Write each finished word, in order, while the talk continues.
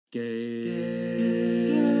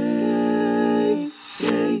Gay.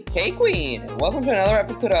 Hey Queen, and welcome to another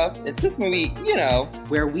episode of Is This Movie You Know?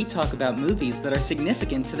 Where we talk about movies that are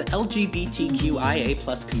significant to the LGBTQIA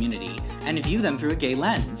plus community and view them through a gay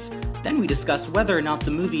lens. Then we discuss whether or not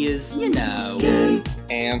the movie is, gay.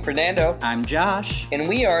 I'm Fernando, I'm Josh. and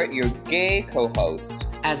we are your gay co-host.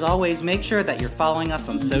 As always, make sure that you're following us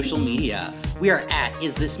on social media. We are at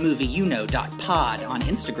isthismovieyouKnow.pod on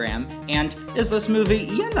Instagram and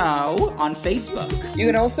isthismovieyouKnow on Facebook. You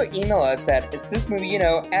can also email us at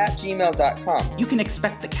isthismovieyouKnow@gmail.com. You can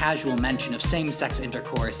expect the casual mention of same-sex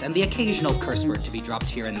intercourse and the occasional curse word to be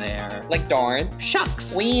dropped here and there. Like darn,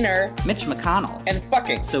 Shucks! wiener, Mitch McConnell. and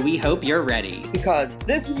fucking. So we hope you're ready. Because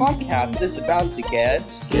this podcast is about to get...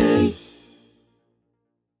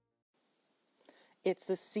 It's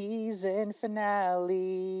the season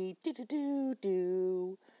finale.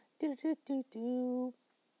 Do-do-do-do. Do-do-do-do-do.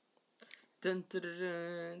 Dun, dun,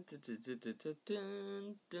 dun, dun, dun,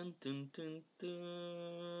 dun, dun, dun, dun,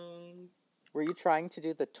 dun. Were you trying to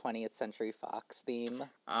do the 20th Century Fox theme?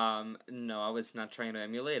 No, I was not trying to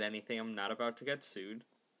emulate anything. I'm not about to get sued.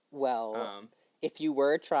 Well, if you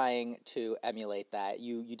were trying to emulate that,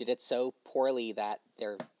 you did it so poorly that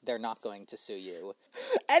they're not going to sue you.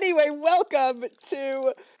 Anyway, welcome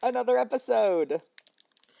to another episode.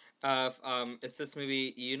 It's this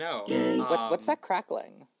movie, you know. What's that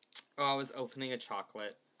crackling? Oh, I was opening a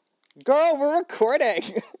chocolate. Girl, we're recording!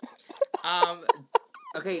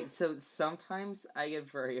 Okay, so sometimes I get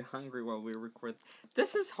very hungry while we record.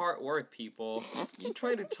 This is hard work, people. You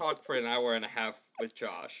try to talk for an hour and a half with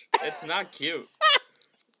Josh. It's not cute.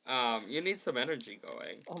 You need some energy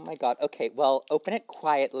going. Oh my god, okay, well, open it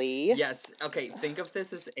quietly. Yes, okay, think of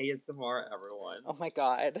this as ASMR, everyone. Oh my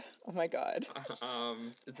god, oh my god.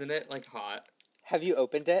 Isn't it, like, hot? Have you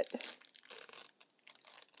opened it? Oh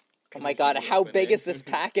Can my you god, open how it? big is this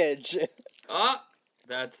package? Ah!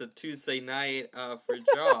 That's a Tuesday night, for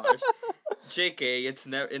Josh. JK, it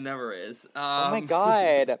never is. Oh my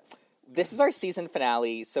god. This is our season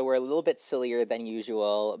finale, so we're a little bit sillier than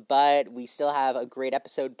usual, but we still have a great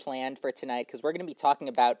episode planned for tonight because we're going to be talking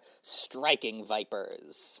about Striking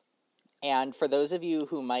Vipers. And for those of you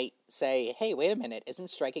who might say, hey, wait a minute, isn't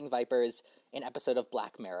Striking Vipers an episode of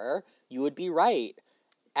Black Mirror? You would be right.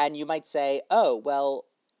 And you might say, oh, well,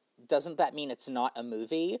 doesn't that mean it's not a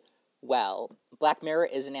movie? Well, Black Mirror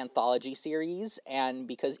is an anthology series, and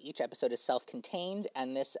because each episode is self-contained,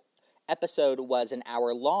 and this episode was an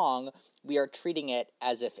hour long, we are treating it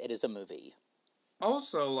as if it is a movie.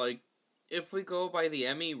 Also, like, if we go by the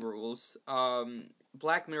Emmy rules,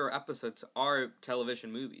 Black Mirror episodes are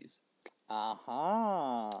television movies.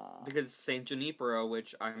 Uh-huh. Because St. Junipero,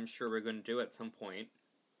 which I'm sure we're going to do at some point,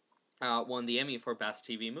 won the Emmy for Best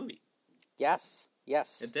TV Movie. Yes.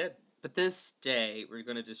 It did. But this day, we're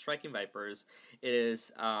going to do Striking Vipers. It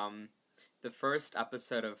is the first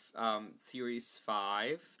episode of Series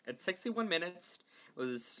 5. It's 61 minutes. It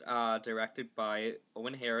was directed by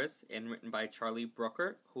Owen Harris and written by Charlie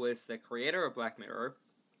Brooker, who is the creator of Black Mirror.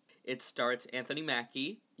 It stars Anthony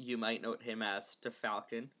Mackie. You might know him as the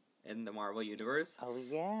Falcon in the Marvel Universe. Oh,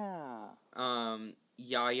 yeah.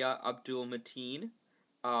 Yahya Abdul-Mateen.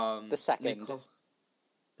 The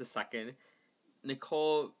second.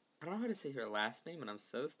 Nicole, I don't know how to say her last name, and I'm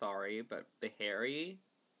so sorry, but Bahari?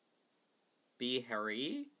 It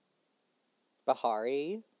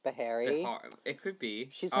could be.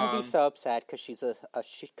 She's gonna be so upset because she's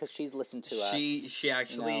she's listened to us. She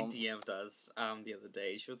actually DM'd us the other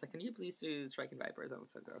day. She was like, "Can you please do Striking Vipers?" I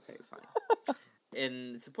was like, "Okay, fine."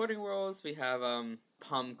 In supporting roles, we have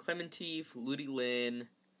Pom Clementif, Ludi Lin,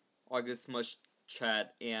 August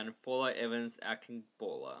Muschet, and Fola Evans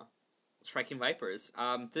Akingbola. Striking Vipers.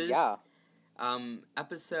 This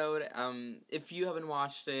episode, if you haven't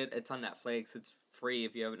watched it, it's on Netflix. It's free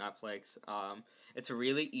if you have Netflix. It's a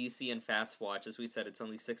really easy and fast watch. As we said, it's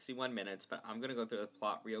only 61 minutes, but I'm going to go through the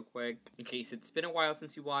plot real quick in case it's been a while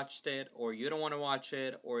since you watched it, or you don't want to watch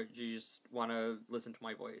it, or you just want to listen to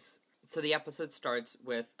my voice. So the episode starts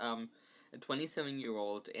with a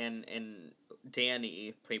 27-year-old and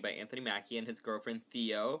Danny, played by Anthony Mackie, and his girlfriend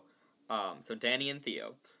Theo. So Danny and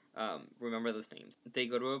Theo. Remember those names. They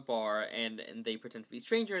go to a bar and they pretend to be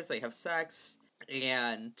strangers. They have sex,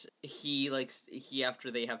 and he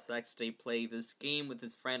after they have sex, they play this game with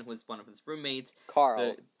his friend who is one of his roommates.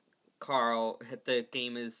 Carl. The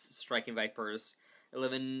game is Striking Vipers.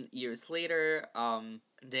 11 years later,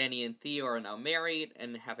 Danny and Theo are now married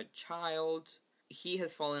and have a child. He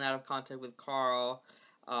has fallen out of contact with Carl.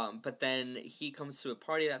 But then he comes to a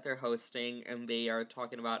party that they're hosting, and they are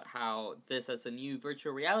talking about how this has a new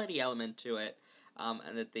virtual reality element to it,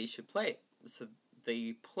 and that they should play. So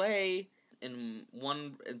they play. In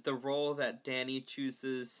the role that Danny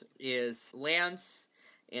chooses is Lance,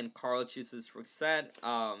 and Carl chooses Roxette.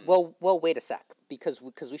 Well, wait a sec, because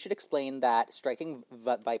we should explain that Striking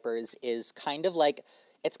Vipers is kind of like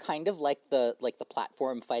the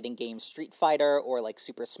platform fighting game Street Fighter or like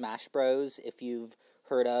Super Smash Bros. If you've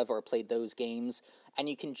heard of or played those games, and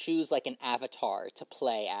you can choose like an avatar to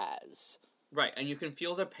play as. Right, and you can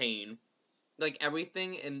feel the pain. Like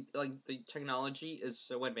everything in like the technology is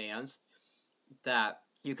so advanced that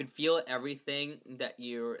you can feel everything that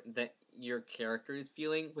your character is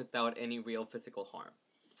feeling without any real physical harm.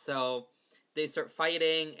 So they start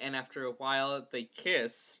fighting, and after a while they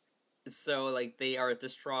kiss. So like they are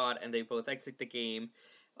distraught, and they both exit the game.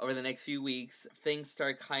 Over the next few weeks, things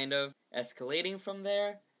start kind of escalating from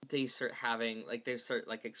there. They start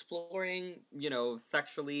exploring,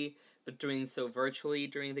 sexually, but doing so virtually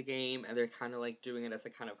during the game, and they're kind of like doing it as a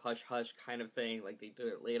kind of hush hush kind of thing, like they do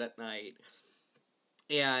it late at night.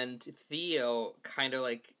 And Theo kind of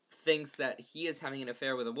like thinks that he is having an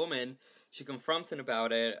affair with a woman. She confronts him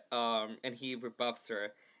about it, and he rebuffs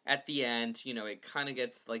her. At the end, it kind of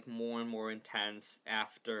gets like more and more intense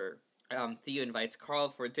after Theo invites Carl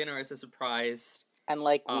for dinner as a surprise. And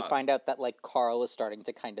like we find out that like Carl is starting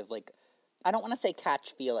to kind of like, I don't want to say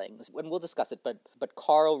catch feelings, and we'll discuss it, but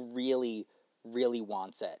Carl really, really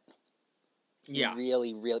wants it. He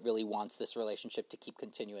really wants this relationship to keep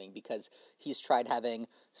continuing because he's tried having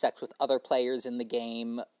sex with other players in the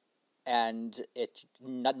game, and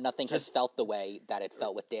nothing has felt the way that it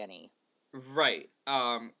felt with Danny. Right.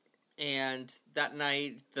 And that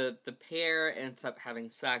night, the pair ends up having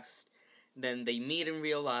sex. Then they meet in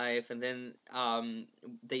real life, and then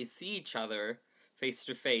they see each other face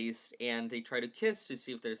to face, and they try to kiss to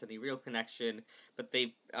see if there's any real connection, but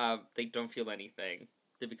they don't feel anything.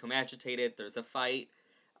 They become agitated, there's a fight,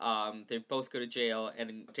 they both go to jail,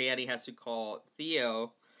 and Danny has to call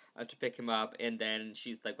Theo to pick him up, and then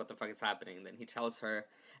she's like, what the fuck is happening? And then he tells her.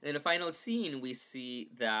 And in the final scene, we see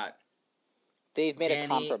that they've made a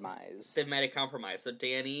compromise. They've made a compromise. So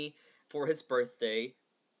Danny, for his birthday,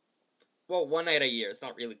 well, one night a year, it's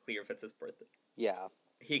not really clear if it's his birthday. Yeah.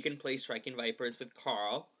 He can play Striking Vipers with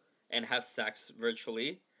Carl and have sex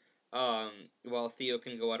virtually, while Theo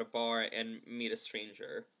can go at a bar and meet a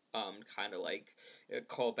stranger. Kind of like a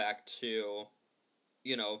callback to,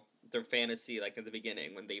 their fantasy, like, at the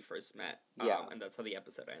beginning when they first met. Yeah. And that's how the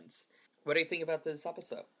episode ends. What do you think about this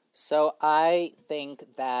episode? So I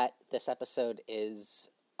think that this episode is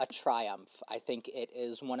a triumph. I think it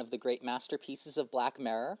is one of the great masterpieces of Black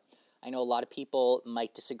Mirror. I know a lot of people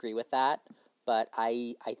might disagree with that, but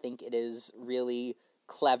I think it is really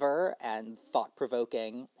clever and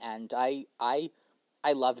thought-provoking, and I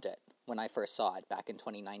loved it when I first saw it back in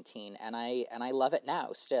 2019, and I love it now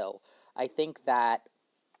still. I think that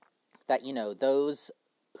those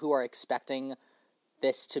who are expecting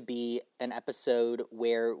this to be an episode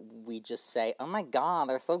where we just say, oh my god,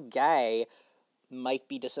 they're so gay, might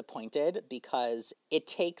be disappointed, because it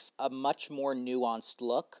takes a much more nuanced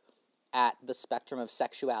look at the spectrum of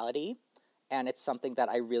sexuality, and it's something that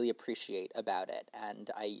I really appreciate about it, and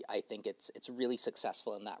I think it's really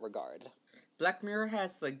successful in that regard. Black Mirror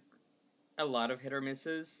has, like, a lot of hit or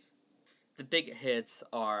misses. The big hits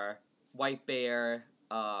are White Bear,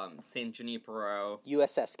 San Junipero,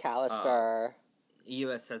 USS Callister,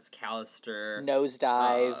 USS Callister,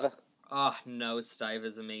 Nosedive. Nosedive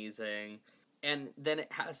is amazing. And then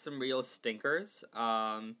it has some real stinkers,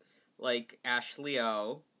 like Ashley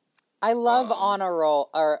O. I love On a Roll,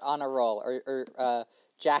 or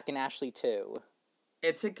Jack and Ashley too.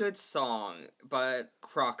 It's a good song, but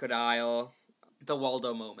Crocodile, the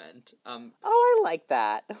Waldo moment. I like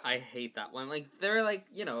that. I hate that one. Like, they're like,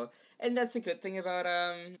 and that's the good thing about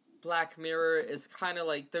Black Mirror is kind of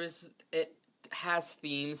like it has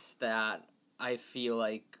themes that I feel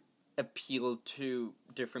like appeal to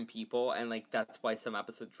different people, and like that's why some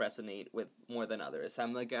episodes resonate with more than others.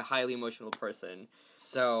 I'm like a highly emotional person,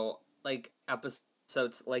 so like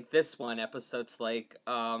episodes like this one, episodes like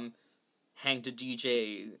Hang to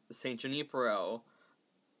DJ, Saint Junipero,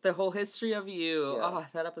 The Whole History of You. Yeah.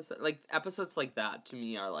 That episode, like episodes like that to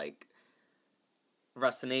me are like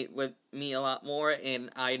resonate with me a lot more. And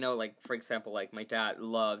I know, like, for example, like my dad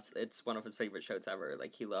it's one of his favorite shows ever.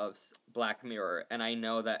 Like, he loves Black Mirror, and I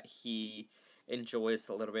know that he enjoys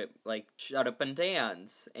a little bit like Shut Up and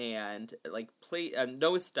Dance and like play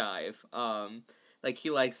Nosedive. Like, he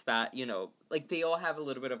likes that, like they all have a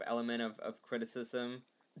little bit of element of criticism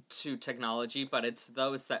to technology, but it's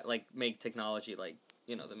those that like make technology like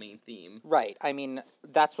the main theme. Right. I mean,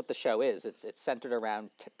 that's what the show is. It's centered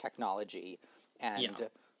around technology, and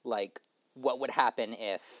like what would happen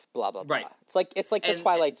if blah blah blah. Right. It's like the And-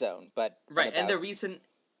 Twilight Zone, but Right, and about- the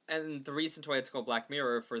reason why it's called Black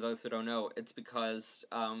Mirror, for those who don't know, it's because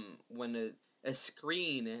when a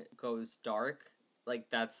screen goes dark, like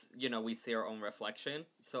that's, we see our own reflection.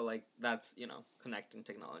 So like that's, connecting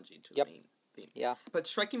technology to Yep. the main theme. Yeah. But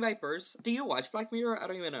Striking Vipers, do you watch Black Mirror? I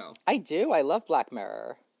don't even know. I do. I love Black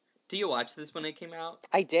Mirror. Do you watch this when it came out?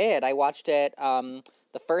 I did. I watched it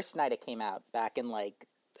the first night it came out back in I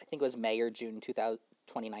think it was May or June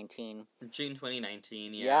 2019. June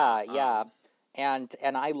 2019, Yeah, yeah. yeah.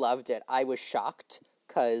 And I loved it. I was shocked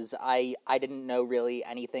because I didn't know really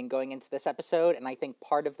anything going into this episode, and I think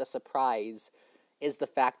part of the surprise is the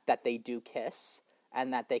fact that they do kiss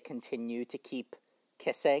and that they continue to keep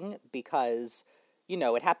kissing because,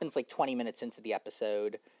 it happens 20 minutes into the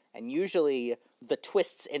episode, and usually the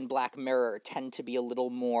twists in Black Mirror tend to be a little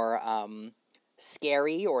more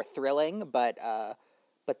scary or thrilling, but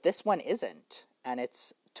this one isn't, and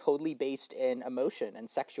it's totally based in emotion and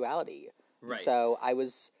sexuality. Right. So I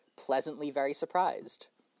was pleasantly very surprised.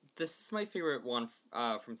 This is my favorite one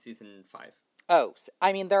from season 5. Oh,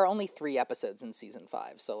 I mean, there are only 3 episodes in season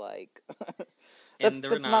 5, so that's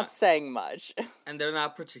they're not saying much. And they're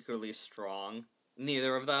not particularly strong,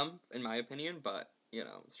 neither of them, in my opinion, but,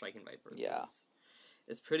 Striking Vipers Yeah.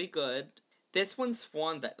 is pretty good. This one's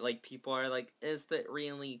one that, people are like, is that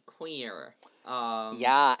really queer?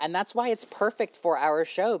 Yeah, and that's why it's perfect for our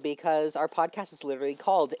show, because our podcast is literally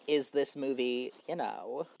called, Is This Movie,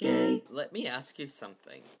 Gay? Let me ask you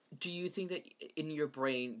something. Do you think that, in your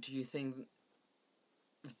brain,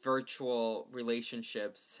 virtual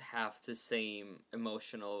relationships have the same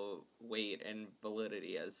emotional weight and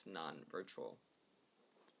validity as non-virtual?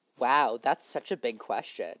 Wow, that's such a big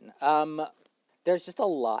question. There's just a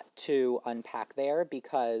lot to unpack there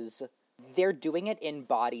because they're doing it in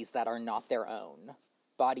bodies that are not their own.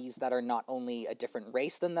 Bodies that are not only a different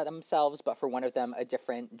race than themselves, but for one of them, a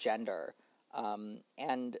different gender.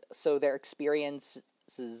 And so their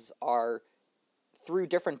experiences are through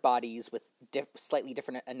different bodies with slightly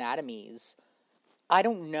different anatomies. I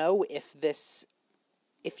don't know if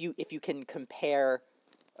you can compare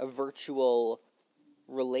a virtual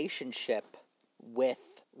relationship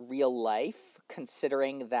with real life,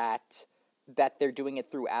 considering that they're doing it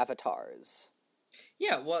through avatars.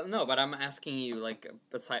 Yeah, well, no, but I'm asking you,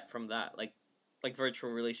 aside from that, virtual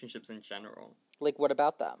relationships in general. What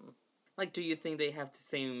about them? Do you think they have the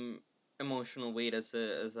same emotional weight as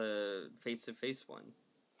a face-to-face one?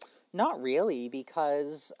 Not really,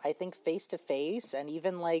 because I think face-to-face, and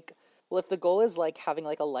even, if the goal is, having,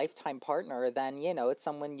 a lifetime partner, then, it's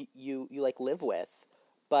someone you live with.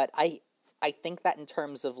 But I think that in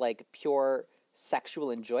terms of, pure sexual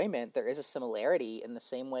enjoyment, there is a similarity in the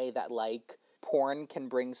same way that, porn can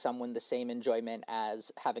bring someone the same enjoyment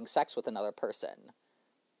as having sex with another person.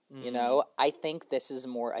 Mm. I think this is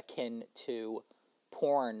more akin to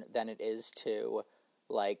porn than it is to,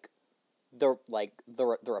 the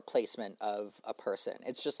replacement of a person.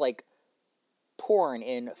 It's just, porn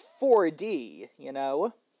in 4D,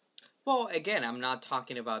 Well, again, I'm not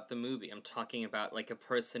talking about the movie. I'm talking about, a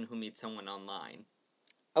person who meets someone online.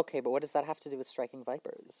 Okay, but what does that have to do with Striking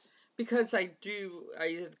Vipers? Because I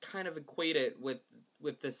kind of equate it with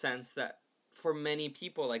the sense that for many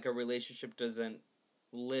people, a relationship doesn't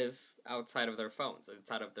live outside of their phones,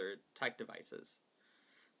 outside of their tech devices.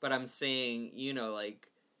 But I'm saying,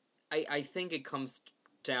 I think it comes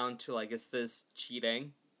down to, is this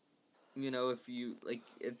cheating? If you,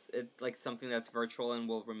 it's something that's virtual and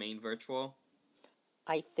will remain virtual.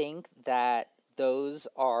 I think that those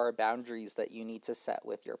are boundaries that you need to set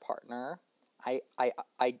with your partner.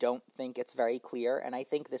 I don't think it's very clear, and I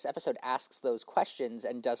think this episode asks those questions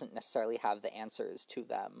and doesn't necessarily have the answers to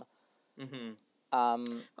them.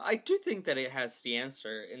 Mm-hmm. I do think that it has the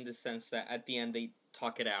answer in the sense that at the end they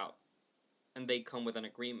talk it out, and they come with an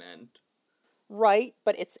agreement. Right,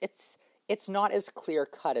 but it's not as clear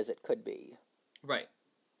cut as it could be. Right.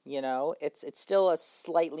 It's still a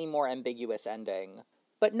slightly more ambiguous ending.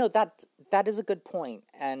 But no, that is a good point,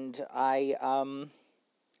 and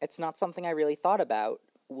it's not something I really thought about,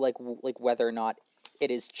 whether or not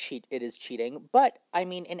it is cheating. But I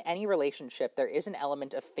mean, in any relationship, there is an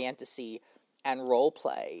element of fantasy and role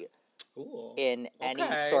play. Ooh. In any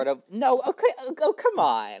Okay. sort of come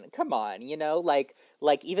on,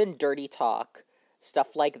 even dirty talk,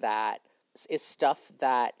 stuff like that is stuff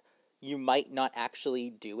that you might not actually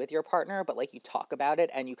do with your partner, but you talk about it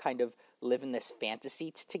and you kind of live in this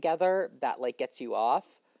fantasy together that gets you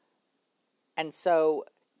off. And so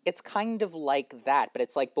it's kind of like that, but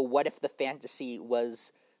it's but what if the fantasy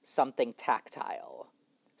was something tactile?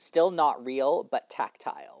 Still not real, but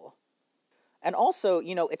tactile. And also,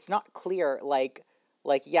 you know, it's not clear,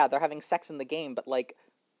 yeah, they're having sex in the game, but, like,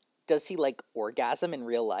 does he, like, orgasm in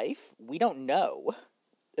real life? We don't know.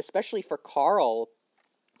 Especially for Carl.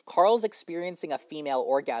 Carl's experiencing a female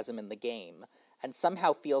orgasm in the game, and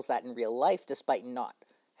somehow feels that in real life, despite not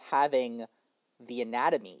having the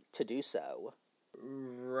anatomy to do so.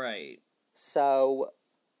 Right. So,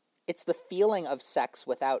 it's the feeling of sex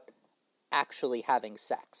without actually having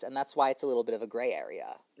sex, and that's why it's a little bit of a gray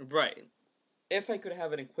area. Right. If I could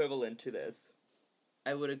have an equivalent to this,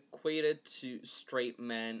 I would equate it to straight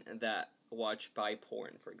men that watch bi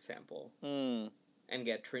porn, for example, and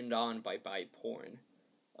get turned on by bi porn.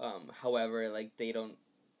 However, like, they don't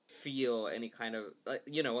feel any kind of, like,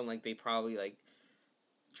 you know, and, like, they probably, like,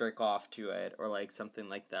 jerk off to it or, like, something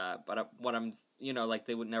like that. But what I'm, you know, like,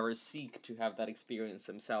 they would never seek to have that experience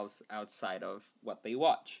themselves outside of what they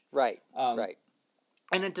watch. Right, right.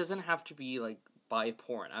 And it doesn't have to be, like, bi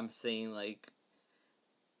porn. I'm saying, like,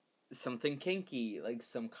 something kinky, like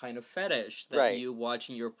some kind of fetish that you watch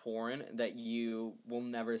in your porn that you will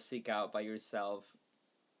never seek out by yourself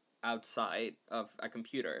outside of a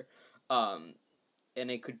computer. And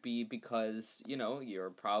it could be because, you know,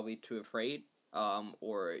 you're probably too afraid,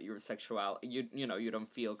 or your sexuality, you know, you don't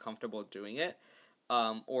feel comfortable doing it.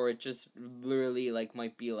 Or it just literally, like,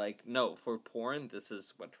 might be like, no, for porn, this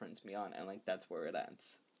is what turns me on, and, like, that's where it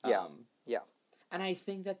ends. Yeah. And I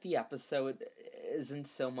think that the episode isn't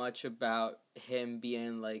so much about him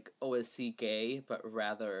being like, oh, is he gay? But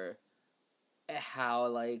rather how,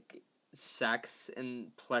 like, sex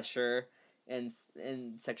and pleasure and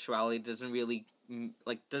sexuality doesn't really,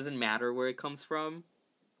 like, doesn't matter where it comes from.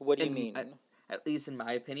 What do you mean? At least in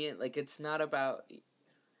my opinion, like, it's not about...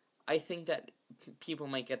 I think that people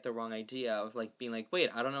might get the wrong idea of, like, being like, wait,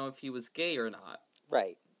 I don't know if he was gay or not.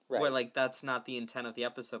 Right. Where, like, that's not the intent of the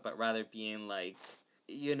episode, but rather being, like,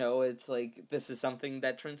 you know, it's, like, this is something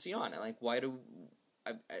that turns you on. And, like, why do...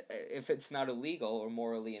 if it's not illegal or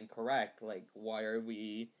morally incorrect, like, why are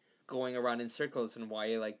we going around in circles and why,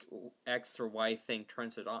 like, X or Y thing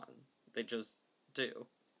turns it on? They just do.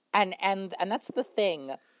 And that's the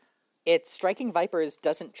thing. It's Striking Vipers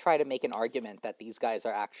doesn't try to make an argument that these guys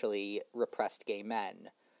are actually repressed gay men.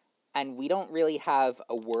 And we don't really have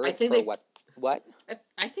a word for what?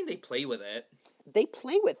 I think they play with it. They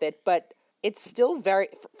play with it, but it's still very,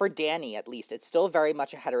 for Danny at least, it's still very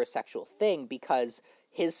much a heterosexual thing because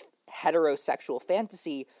his heterosexual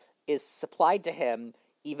fantasy is supplied to him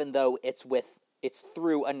even though it's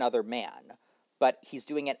through another man. But he's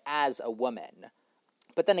doing it as a woman.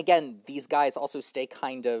 But then again, these guys also stay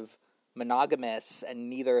kind of monogamous, and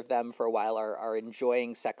neither of them for a while are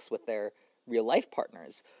enjoying sex with their real life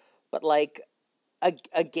partners. But, like,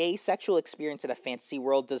 a gay sexual experience in a fantasy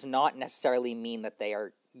world does not necessarily mean that they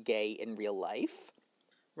are gay in real life.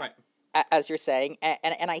 Right. As you're saying.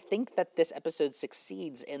 And I think that this episode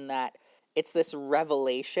succeeds in that it's this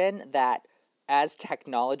revelation that as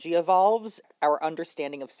technology evolves, our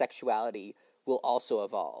understanding of sexuality will also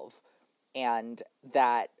evolve. And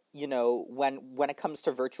that, you know, when it comes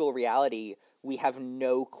to virtual reality, we have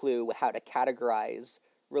no clue how to categorize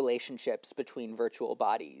relationships between virtual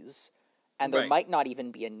bodies. And there might not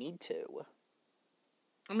even be a need to.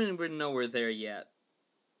 I mean, we're nowhere there yet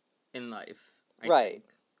in life. I think.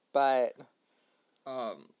 But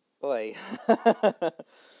boy,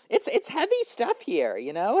 it's heavy stuff here.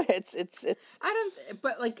 You know, it's. I don't.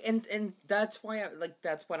 But, like, and that's why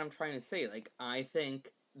that's what I'm trying to say. Like, I think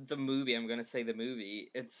the movie. I'm gonna say the movie.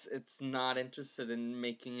 It's not interested in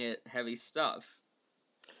making it heavy stuff.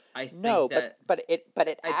 I think but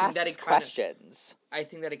it asks questions. I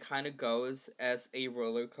think that it kind of goes as a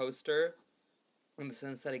roller coaster, in the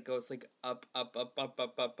sense that it goes, like, up,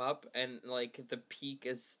 and, like, the peak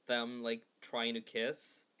is them, like, trying to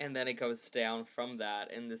kiss, and then it goes down from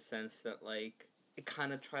that, in the sense that, like, it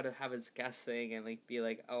kind of try to have us guessing, and, like, be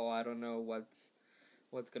like, oh, I don't know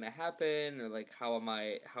what's gonna happen, or, like, how am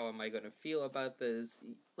I gonna feel about this?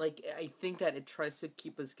 Like, I think that it tries to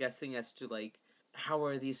keep us guessing as to, like, how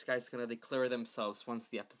are these guys gonna declare themselves once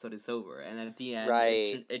the episode is over? And then at the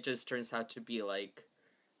end, it just turns out to be, like,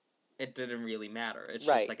 it didn't really matter. It's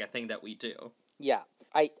just, like, a thing that we do. Yeah.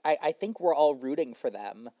 I think we're all rooting for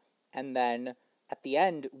them, and then at the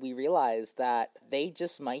end, we realize that they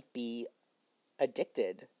just might be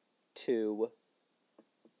addicted to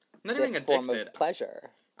this form of pleasure.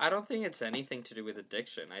 I don't think it's anything to do with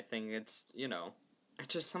addiction. I think it's, you know,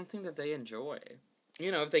 it's just something that they enjoy.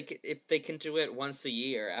 You know, if they can do it once a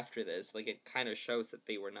year after this, like, it kind of shows that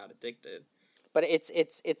they were not addicted. But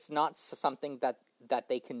it's not something that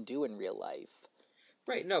they can do in real life.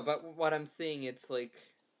 Right, no, but what I'm saying, it's like,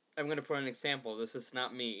 I'm going to put an example. This is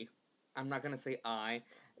not me. I'm not gonna say I.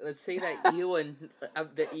 Let's say that you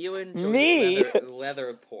enjoy Me?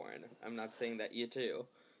 leather porn. I'm not saying that you do.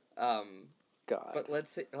 God. But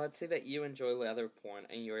let's say that you enjoy leather porn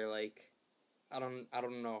and you're like, I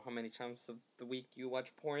don't know how many times of the week you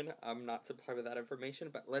watch porn. I'm not supplied with that information,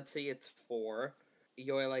 but let's say it's 4.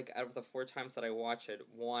 You're like, out of the 4 times that I watch it,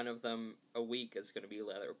 one of them a week is gonna be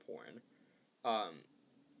leather porn. Um,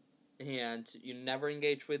 and you never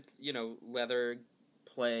engage with leather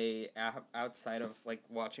play outside of like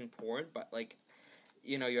watching porn, but like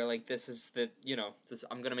you're like, this is the this,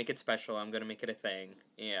 I'm gonna make it special, I'm gonna make it a thing,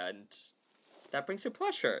 and that brings you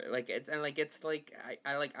pleasure. Like it's like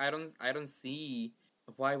I don't see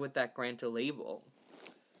why would that grant a label.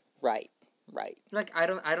 Right. Right. Like I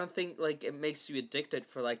don't think like it makes you addicted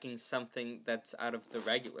for liking something that's out of the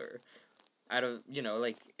regular. I don't,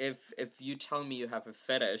 like, if you tell me you have a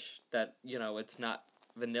fetish that, it's not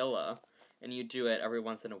vanilla, and you do it every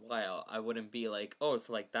once in a while, I wouldn't be like, oh,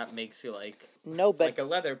 so, like, that makes you, like, No, but like a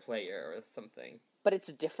leather player or something. but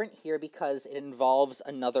it's different here because it involves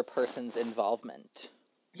another person's involvement.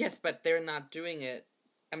 Yes, but they're not doing it.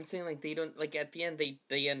 I'm saying, like, they don't, like, at the end,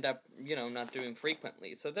 they end up, not doing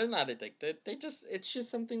frequently, so they're not addicted. It's just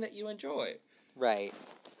something that you enjoy. Right.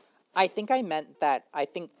 I think I meant that I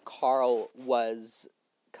think Carl was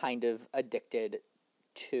kind of addicted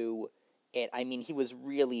to it. I mean, he was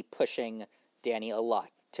really pushing Danny a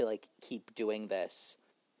lot to like keep doing this.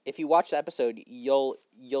 If you watch the episode, you'll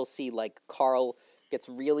see like Carl gets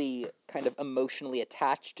really kind of emotionally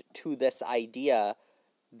attached to this idea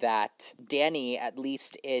that Danny, at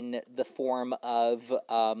least in the form of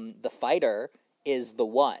the fighter, is the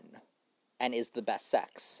one and is the best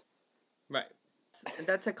sex. Right. And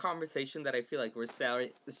that's a conversation that I feel like we're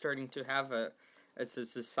starting to have as a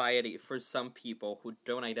society for some people who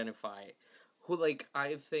don't identify, who, like,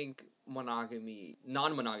 I think non-monogamy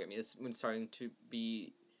is starting to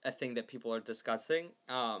be a thing that people are discussing.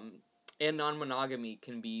 And non-monogamy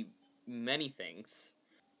can be many things.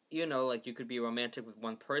 Like, you could be romantic with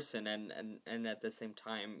one person and at the same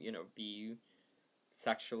time, be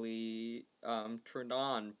sexually turned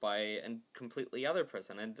on by a completely other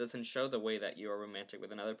person, and it doesn't show the way that you are romantic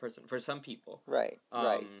with another person for some people. Right.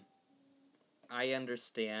 Right. I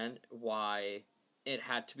understand why it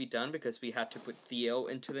had to be done, because we had to put Theo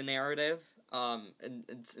into the narrative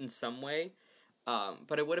in some way,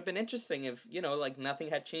 but it would have been interesting if like nothing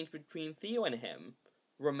had changed between Theo and him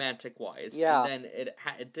romantic wise. Yeah. And then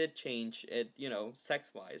it did change it,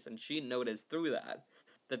 sex wise, and she noticed through that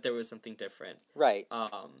there was something different. Right.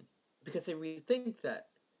 Because if we think that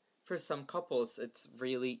for some couples, it's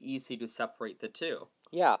really easy to separate the two.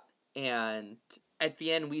 Yeah. And at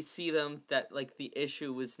the end, we see them that, like, the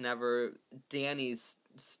issue was never Danny's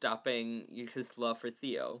stopping his love for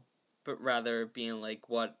Theo, but rather being like,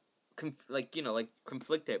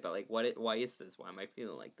 conflicted, but like, why is this? Why am I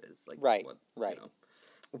feeling like this? Like, right. What, right.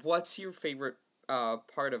 What's your favorite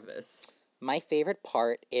part of this? My favorite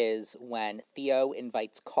part is when Theo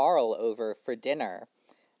invites Carl over for dinner,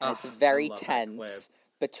 and it's very tense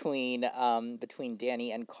between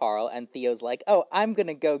Danny and Carl, and Theo's like, "Oh, I'm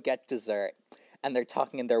gonna go get dessert," and they're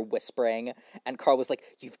talking and they're whispering, and Carl was like,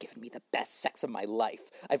 "You've given me the best sex of my life.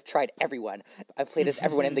 I've tried everyone. I've played as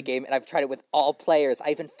everyone in the game, and I've tried it with all players. I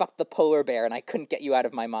even fucked the polar bear, and I couldn't get you out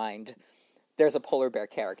of my mind." There's a polar bear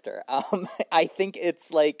character. I think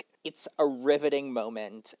it's like, it's a riveting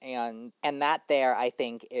moment, and that there, I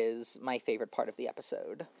think, is my favorite part of the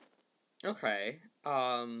episode. Okay.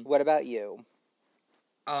 What about you?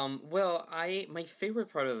 Well, my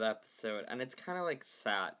favorite part of the episode, and it's kind of like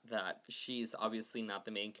sad that she's obviously not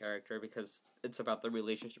the main character because it's about the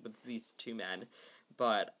relationship with these two men,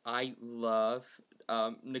 but I love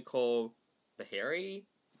Nicole Beharie,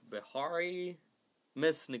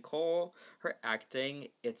 Miss Nicole, her acting.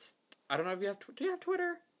 I don't know if do you have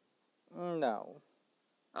Twitter? No.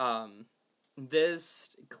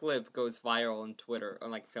 This clip goes viral on Twitter, on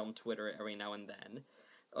like film Twitter every now and then,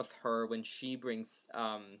 of her when she brings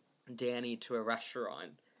Danny to a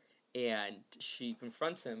restaurant, and she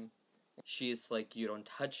confronts him. She's like, "You don't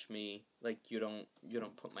touch me. Like, you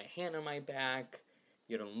don't put my hand on my back.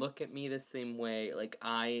 You don't look at me the same way. Like,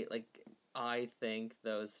 I think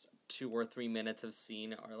those 2 or 3 minutes of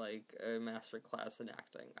scene are like a masterclass in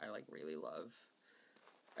acting. I like really love.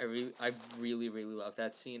 I really love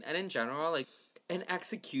that scene. And in general, like, in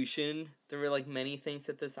execution, there were like many things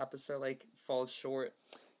that this episode like falls short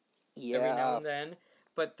every now and then.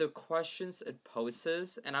 But the questions it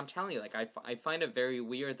poses, and I'm telling you, like, I find it very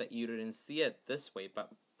weird that you didn't see it this way,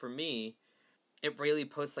 but for me, it really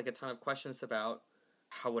posed like a ton of questions about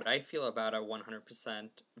how would I feel about a 100%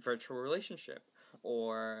 virtual relationship?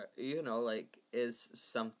 or like, is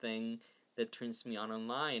something that turns me on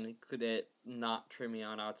online, could it not turn me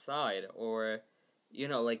on outside? Or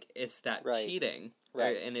like, is that Right. cheating?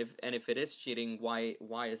 Right. And if it is cheating, why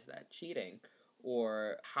is that cheating?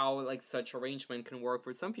 Or how, like, such arrangement can work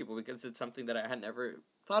for some people, because it's something that I had never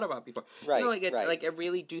thought about before. Right. Like I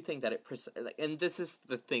really do think that and this is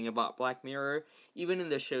the thing about Black Mirror, even in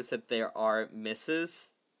the shows that there are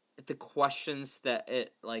misses, the questions that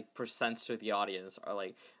it, like, presents to the audience are,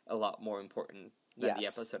 like, a lot more important than the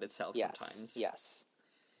episode itself sometimes. Yes.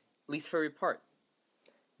 Least favorite part.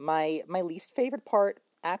 My least favorite part,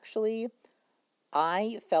 actually,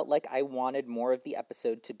 I felt like I wanted more of the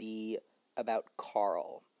episode to be about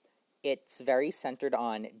Carl. It's very centered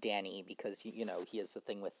on Danny because, he has the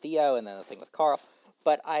thing with Theo and then the thing with Carl.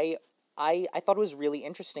 But I thought it was really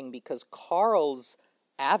interesting because Carl's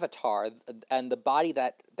avatar and the body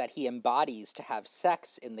that he embodies to have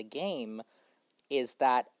sex in the game is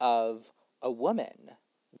that of a woman.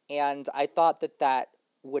 And I thought that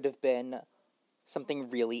would have been something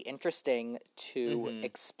really interesting to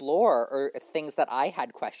explore, or things that I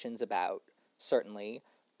had questions about, certainly,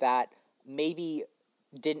 that maybe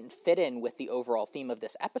didn't fit in with the overall theme of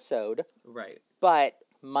this episode, Right. but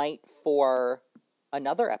might for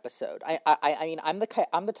another episode. I mean, I'm the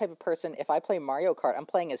type of person, if I play Mario Kart, I'm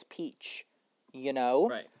playing as Peach,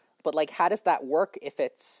 Right. But, like, how does that work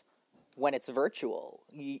when it's virtual?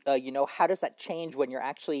 How does that change when you're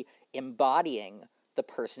actually embodying the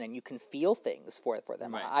person and you can feel things for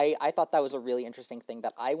them? Right. I thought that was a really interesting thing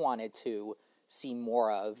that I wanted to see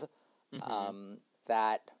more of.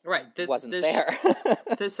 That wasn't there.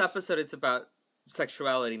 This episode is about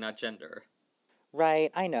sexuality, not gender.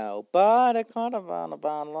 Right, I know, but it kind of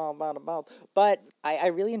about. But I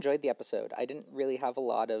really enjoyed the episode. I didn't really have a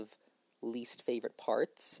lot of least favorite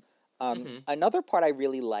parts. Another part I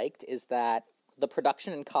really liked is that the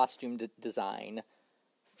production and costume design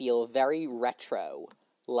feel very retro,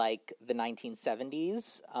 like the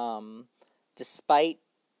 1970s, despite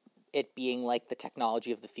it being like the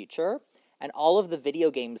technology of the future. And all of the video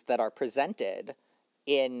games that are presented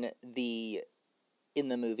in the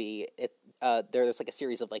movie, there's like a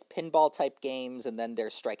series of like pinball type games, and then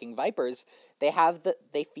there's Striking Vipers. They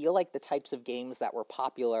feel like the types of games that were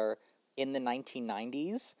popular in the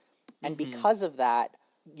 1990s, and because of that,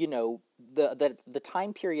 the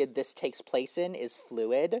time period this takes place in is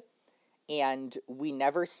fluid, and we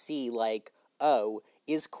never see like, oh,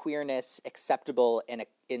 is queerness acceptable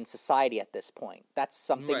in society at this point? That's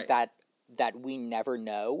something that we never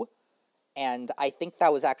know, and I think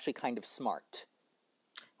that was actually kind of smart.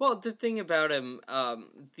 Well, the thing about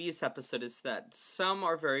these episodes is that some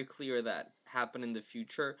are very clear that happen in the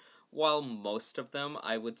future, while most of them,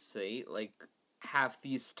 I would say, like, have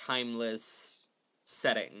these timeless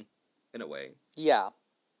setting, in a way. Yeah.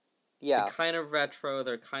 They're kind of retro,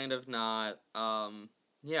 they're kind of not,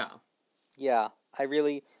 yeah. Yeah, I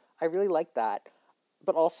really like that.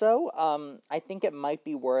 But also, I think it might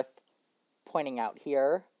be worth pointing out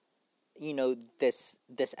here, this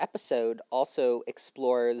episode also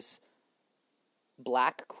explores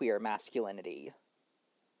Black queer masculinity.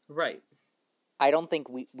 Right. I don't think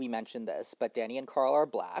we mentioned this, but Danny and Carl are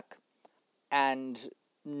Black, and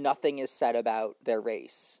nothing is said about their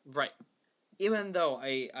race. Right. Even though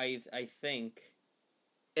I think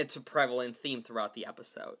it's a prevalent theme throughout the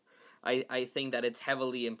episode. I think that it's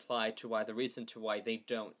heavily implied the reason to why they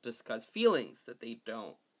don't discuss feelings, that they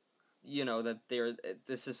don't, that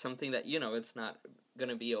this is something that, it's not going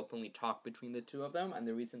to be openly talked between the two of them, and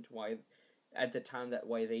the reason to why, at the time that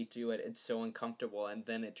why they do it, it's so uncomfortable, and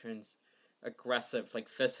then it turns aggressive, like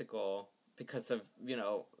physical, because of,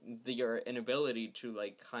 your inability to,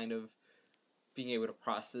 like, kind of being able to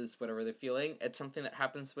process whatever they're feeling. It's something that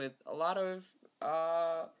happens with a lot of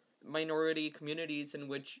minority communities in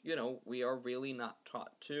which, we are really not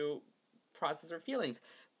taught to process our feelings.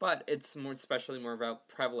 But it's especially more about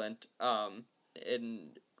prevalent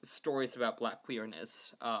in stories about Black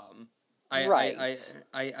queerness.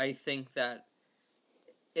 I think that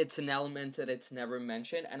it's an element that it's never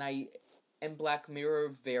mentioned, and Black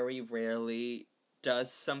Mirror very rarely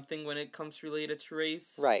does something when it comes related to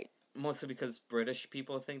race. Right. Mostly because British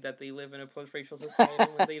people think that they live in a post-racial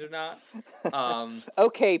society when they do not.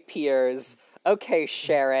 Okay, Piers. Okay,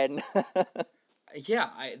 Sharon. Yeah,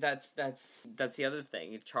 that's the other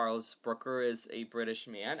thing. Charles Brooker is a British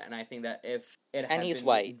man, and I think that if it had and he's been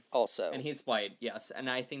white written, also. and he's white, yes, and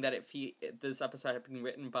I think that if this episode had been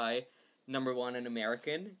written by number one, an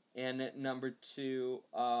American, and number two,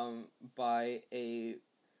 by a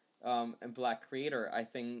Black creator, I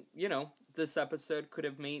think this episode could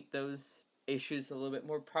have made those issues a little bit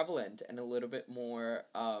more prevalent and a little bit more.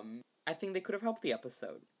 I think they could have helped the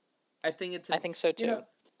episode. I think I think so too. You know,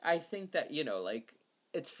 I think that like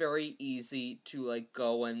it's very easy to like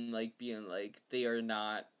go and like being like they are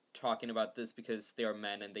not talking about this because they are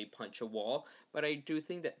men and they punch a wall. But I do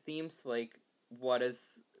think that themes like what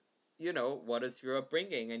is your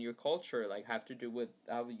upbringing and your culture like have to do with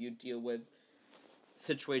how you deal with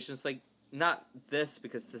situations like not this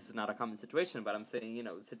because this is not a common situation, but I'm saying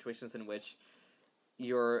situations in which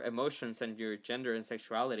your emotions and your gender and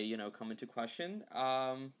sexuality come into question.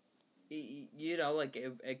 Like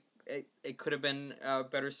it could have been a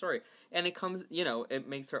better story, and it comes it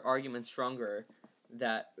makes her argument stronger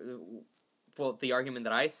that well, the argument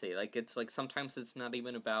that I say, like, it's like sometimes it's not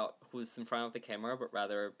even about who's in front of the camera, but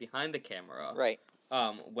rather behind the camera. Right.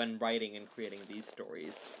 When writing and creating these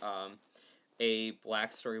stories. A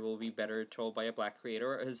black story will be better told by a black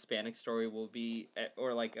creator. A Hispanic story will be,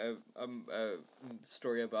 or like a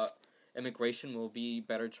story about immigration will be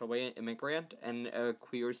better told by an immigrant, and a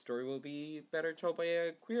queer story will be better told by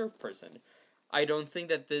a queer person. I don't think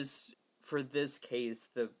that for this case,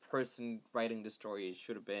 the person writing the story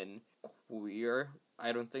should have been queer.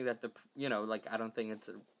 I don't think that I don't think it's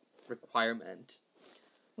a requirement.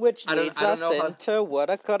 Which leads us into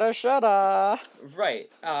woulda, coulda, shoulda. Right.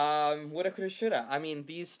 Woulda, coulda, shoulda. I mean,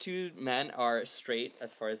 these two men are straight,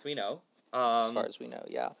 as far as we know. As far as we know,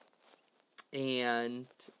 yeah. And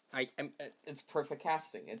it's perfect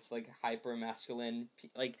casting. It's like hyper masculine.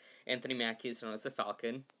 Like Anthony Mackie is known as the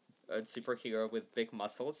Falcon, a superhero with big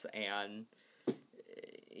muscles, and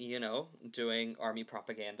doing army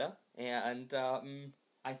propaganda. And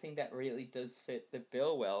I think that really does fit the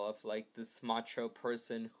bill well of like this macho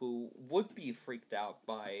person who would be freaked out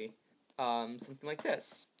by something like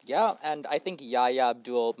this. Yeah, and I think Yahya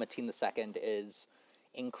Abdul-Mateen II is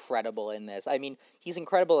incredible in this. I mean, he's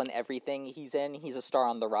incredible in everything he's in. He's a star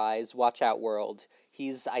on the rise. Watch out, world.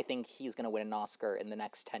 I think he's going to win an Oscar in the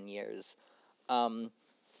next 10 years.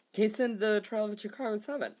 He's in the Trial of the Chicago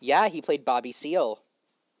 7. Yeah, he played Bobby Seale.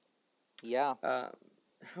 Yeah.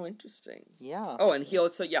 How interesting. Yeah. Oh, and he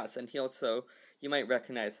also, you might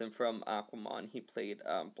recognize him from Aquaman. He played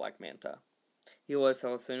Black Manta. He was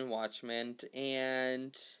also in Watchmen,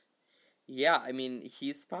 and yeah, I mean,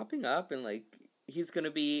 he's popping up, and like, he's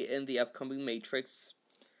gonna be in the upcoming Matrix.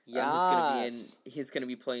 Yeah. He's gonna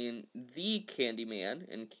be playing the Candyman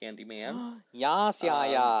in Candyman. Yes,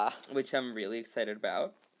 yeah. Which I'm really excited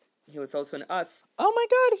about. He was also in Us. Oh my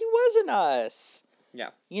god, he was in Us.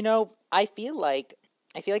 Yeah. I feel like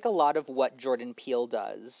a lot of what Jordan Peele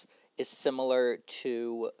does is similar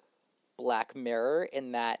to Black Mirror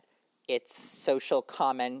in that it's social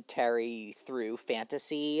commentary through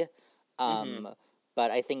fantasy.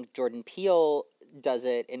 But I think Jordan Peele does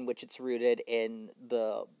it in which it's rooted in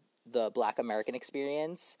the Black American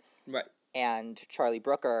experience. Right. And Charlie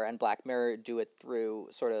Brooker and Black Mirror do it through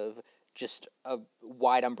sort of just a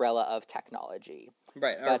wide umbrella of technology.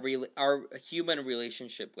 Right, our human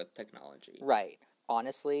relationship with technology. Right.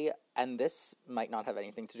 Honestly, and this might not have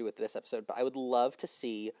anything to do with this episode, but I would love to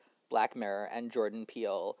see Black Mirror and Jordan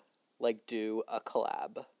Peele, like, do a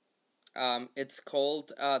collab. It's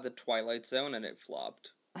called The Twilight Zone, and it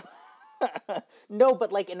flopped. No,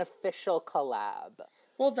 but, like, an official collab.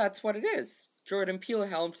 Well, that's what it is. Jordan Peele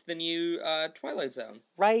helmed the new Twilight Zone.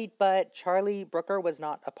 Right, but Charlie Brooker was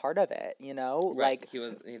not a part of it, Right, like he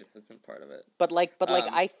wasn't part of it. But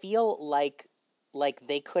I feel like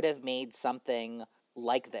they could have made something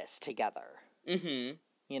like this together. Mm-hmm.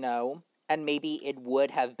 And maybe it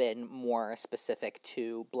would have been more specific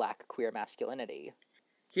to Black queer masculinity.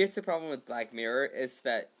 Here's the problem with Black Mirror is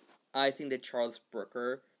that I think that Charles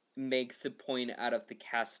Brooker makes a point out of the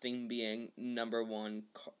casting being number one,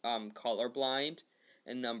 colorblind,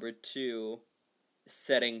 and number two,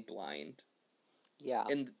 setting blind. Yeah.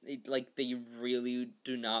 And they really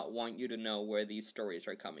do not want you to know where these stories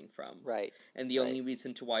are coming from. Right. And the only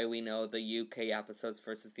reason to why we know the UK episodes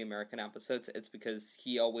versus the American episodes is because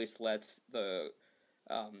he always lets the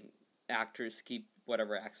actors keep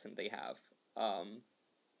whatever accent they have.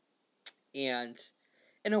 And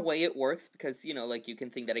in a way it works because, you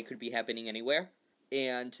can think that it could be happening anywhere.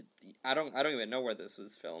 And I don't even know where this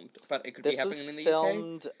was filmed, but it could be happening in the UK. This was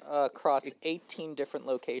filmed across 18 different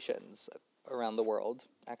locations around the world,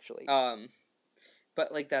 actually. But,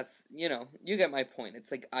 that's, you get my point.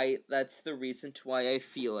 It's that's the reason to why I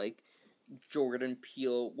feel like Jordan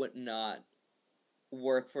Peele would not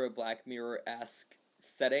work for a Black Mirror-esque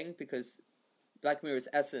setting, because Black Mirror's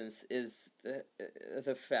essence is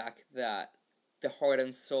the fact that the heart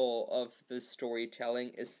and soul of the storytelling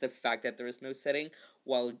is the fact that there is no setting,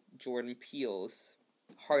 while Jordan Peele's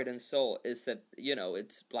heart and soul is that, you know,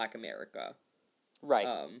 it's Black America. Right.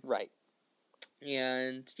 Um, Right.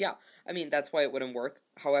 and yeah, I mean, that's why it wouldn't work.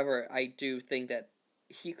 However, I do think that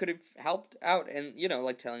he could have helped out and, you know,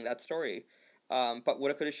 like telling that story. But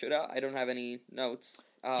woulda, coulda, shoulda, I don't have any notes.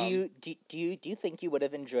 Do you think you would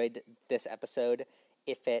have enjoyed this episode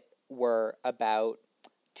if it were about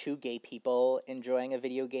two gay people enjoying a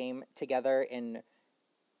video game together in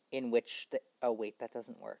which oh wait, that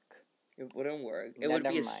doesn't work. It wouldn't work. It No, would be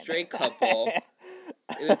never a mind. straight couple.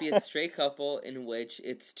 It would be a straight couple in which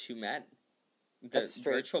it's two men. The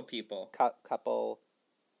straight virtual people. Couple.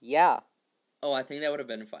 Yeah. Oh, I think that would have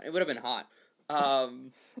been fun. It would have been hot.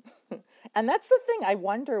 And that's the thing. I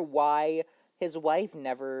wonder why his wife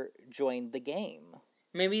never joined the game.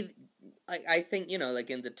 Maybe, I think, you know, like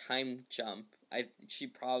in the time jump, she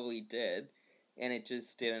probably did, and it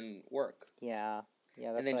just didn't work. Yeah.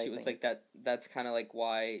 Yeah, that's and then what she I was think. like, that's kind of like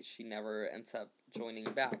why she never ends up joining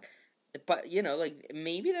back. But, you know, like,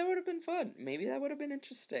 maybe that would have been fun. Maybe that would have been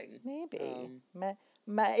interesting. Maybe.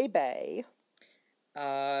 Maybe.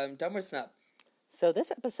 Dumb or Snub? So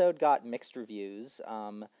this episode got mixed reviews.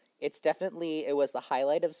 It was the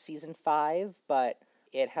highlight of season 5, but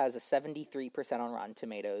it has a 73% on Rotten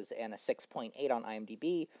Tomatoes and a 6.8 on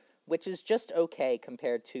IMDb, which is just okay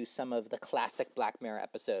compared to some of the classic Black Mirror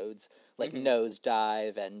episodes like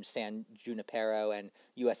Nosedive and San Junipero and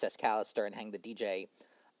USS Callister and Hang the DJ.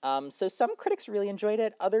 So some critics really enjoyed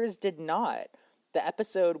it, others did not. The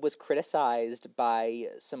episode was criticized by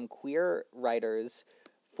some queer writers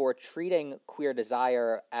for treating queer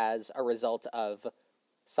desire as a result of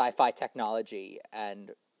sci-fi technology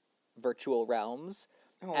and virtual realms,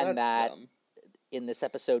 Oh, and that's that dumb. in this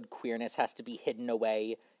episode queerness has to be hidden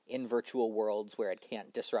away in virtual worlds where it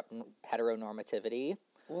can't disrupt heteronormativity.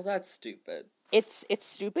 Well, that's stupid. It's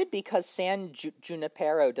stupid because San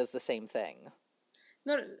Junipero does the same thing.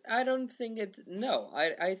 No, I don't think it's... No,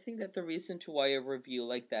 I think that the reason to why a review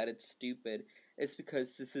like that it's stupid is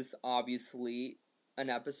because this is obviously an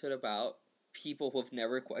episode about people who have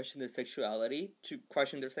never questioned their sexuality to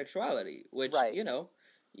question their sexuality, which, Right. you know,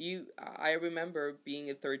 I remember being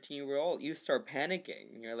a 13-year-old, you start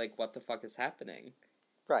panicking. You're like, what the fuck is happening?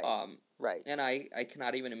 Right. Right. And I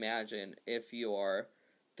cannot even imagine if you're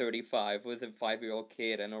 35 with a 5-year-old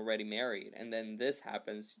kid and already married, and then this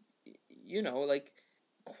happens, you know, like,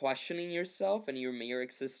 questioning yourself and your mere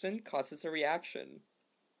existence causes a reaction.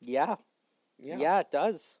 Yeah. Yeah, it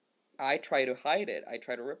does. I try to hide it. I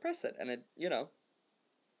try to repress it. And it, you know,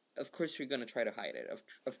 of course you're going to try to hide it.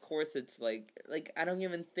 Of course it's like, I don't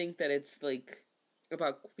even think that it's, like,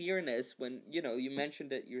 about queerness when, you know, you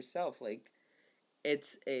mentioned it yourself. Like,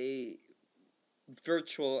 it's a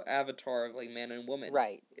virtual avatar of, like, man and woman.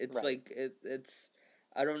 Right. It's right. like, it's,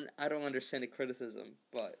 I don't understand the criticism,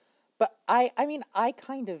 but... But I mean, I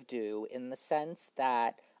kind of do, in the sense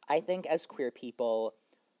that I think as queer people,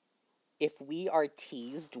 if we are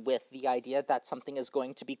teased with the idea that something is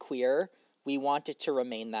going to be queer, we want it to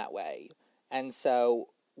remain that way. And so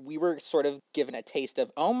we were sort of given a taste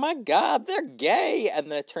of, oh my god, they're gay! And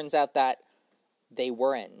then it turns out that they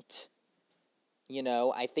weren't. You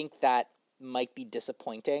know, I think that might be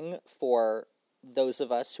disappointing for those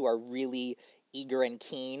of us who are really eager and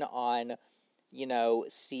keen on, you know,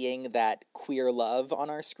 seeing that queer love on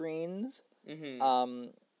our screens.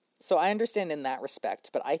 Mm-hmm. So I understand in that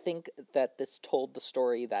respect, but I think that this told the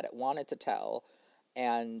story that it wanted to tell,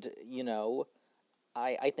 and, you know,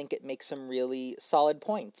 I think it makes some really solid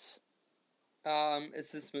points.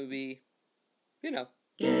 Is this movie, you know...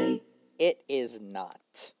 Gay? It is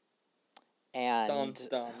not. And...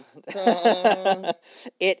 Dum.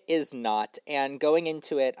 It is not, and going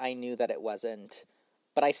into it, I knew that it wasn't.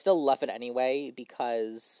 But I still love it anyway,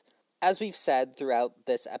 because, as we've said throughout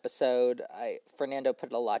this episode, Fernando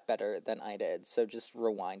put it a lot better than I did, so just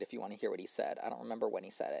rewind if you want to hear what he said. I don't remember when he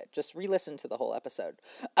said it. Just re-listen to the whole episode.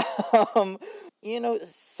 You know,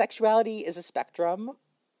 sexuality is a spectrum,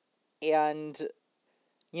 and,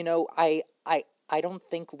 you know, I don't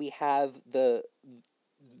think we have the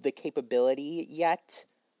capability yet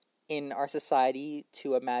in our society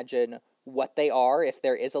to imagine what they are if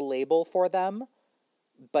there is a label for them.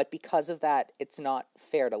 But because of that, it's not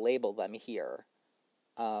fair to label them here.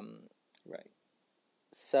 Right.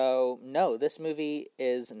 So, no, this movie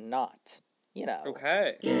is not, you know.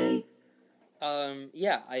 Okay. Gay.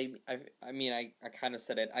 Yeah, I mean, I kind of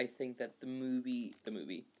said it. I think that the movie.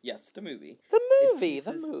 Yes, the movie.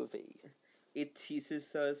 It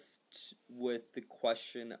teases us with the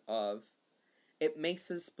question of... It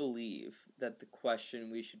makes us believe that the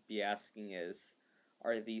question we should be asking is,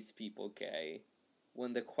 are these people gay?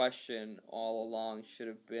 When the question all along should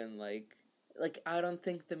have been like, like, I don't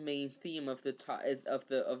think the main theme of the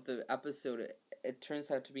episode, it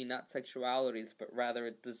turns out to be not sexualities, but rather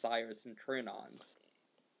desires and turn-ons.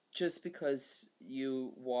 Just because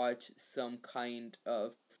you watch some kind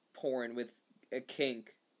of porn with a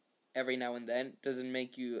kink every now and then doesn't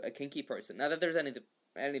make you a kinky person. Not that there's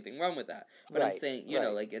anything wrong with that, but I'm saying, right.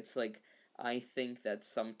 like, it's like, I think that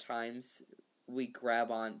sometimes we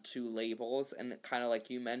grab on to labels, and kind of like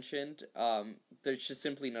you mentioned, there's just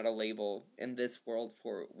simply not a label in this world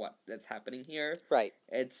for what that's happening here. Right.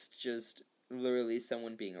 It's just literally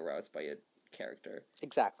someone being aroused by a character.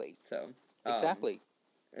 Exactly. So, Exactly.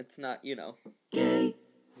 it's not, No,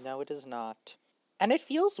 it is not. And it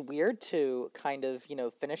feels weird to kind of,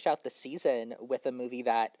 finish out the season with a movie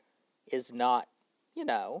that is not,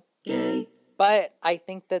 gay. But I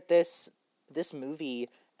think that this movie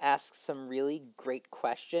asks some really great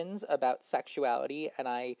questions about sexuality, and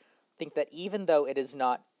I think that even though it is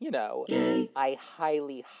not, gay, I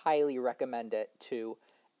highly, highly recommend it to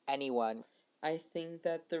anyone. I think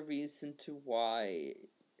that the reason to why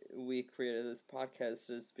we created this podcast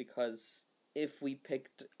is because if we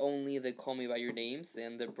picked only the Call Me By Your Names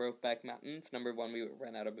and the Brokeback Mountains, number one, we would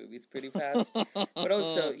run out of movies pretty fast. But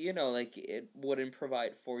also, like, it wouldn't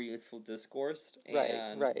provide for useful discourse.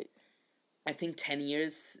 And right. I think 10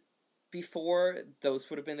 years before, those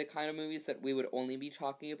would have been the kind of movies that we would only be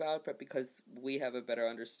talking about, but because we have a better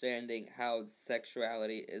understanding how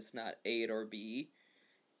sexuality is not A or B,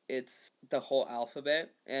 it's the whole alphabet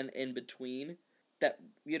and in between, that,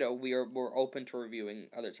 we're open to reviewing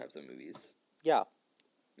other types of movies. Yeah.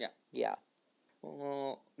 Yeah. Yeah.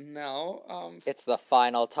 Well, now, it's the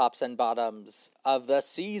final tops and bottoms of the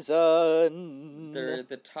season. They're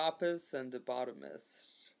the toppest and the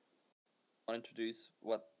bottomest. Want to introduce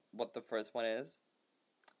what the first one is?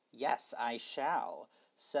 Yes, I shall.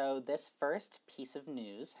 So this first piece of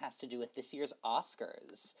news has to do with this year's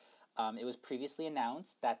Oscars. It was previously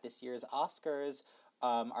announced that this year's Oscars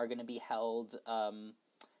are going to be held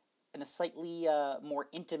in a slightly more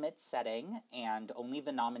intimate setting, and only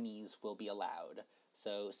the nominees will be allowed.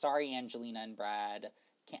 So, sorry, Angelina and Brad,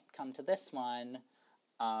 can't come to this one.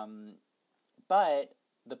 But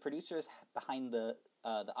the producers behind the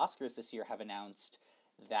Oscars this year have announced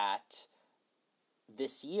that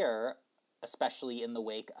this year, especially in the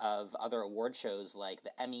wake of other award shows like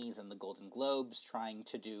the Emmys and the Golden Globes trying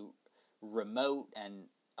to do remote and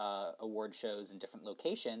award shows in different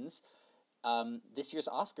locations, this year's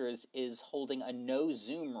Oscars is holding a no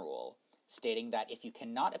Zoom rule, stating that if you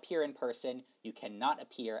cannot appear in person, you cannot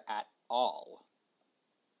appear at all.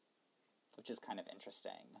 Which is kind of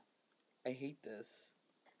interesting. I hate this.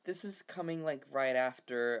 This is coming, like, right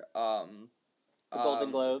after, the Golden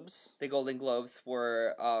Globes? The Golden Globes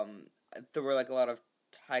were, there were, like, a lot of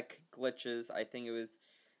tech glitches. I think it was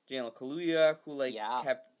Daniel Kaluuya who, like,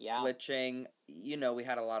 kept glitching. We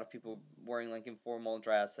had a lot of people wearing, like, informal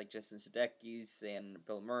dress, like Jason Sudeikis and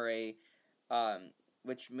Bill Murray,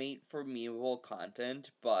 which made for memeable content,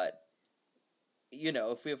 but,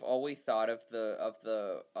 if we've always thought of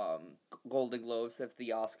the Golden Globes as the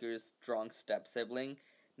Oscars' drunk step-sibling,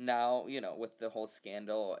 now, with the whole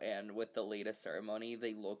scandal and with the latest ceremony,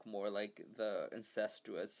 they look more like the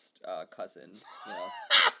incestuous cousin,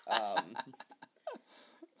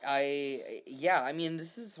 I mean,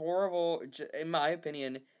 this is horrible, in my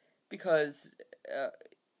opinion, because,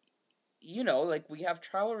 like, we have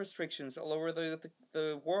travel restrictions all over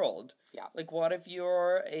the world. Yeah. Like, what if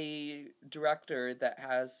you're a director that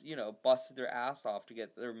has, busted their ass off to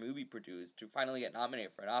get their movie produced, to finally get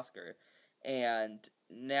nominated for an Oscar, and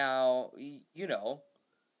now,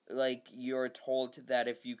 like, you're told that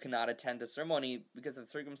if you cannot attend the ceremony because of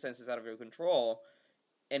circumstances out of your control,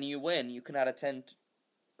 and you win, you cannot attend.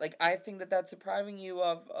 Like, I think that that's depriving you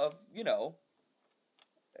of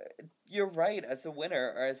you're right as a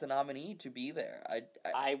winner or as a nominee to be there.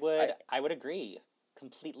 I would agree.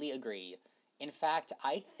 Completely agree. In fact,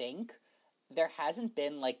 I think there hasn't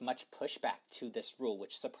been, like, much pushback to this rule,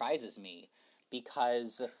 which surprises me,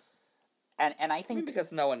 because... And I think...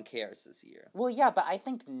 because no one cares this year. Well, yeah, but I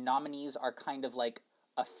think nominees are kind of, like,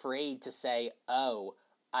 afraid to say, oh,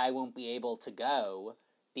 I won't be able to go,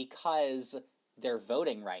 because they're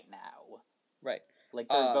voting right now. Right. Like,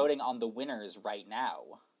 they're voting on the winners right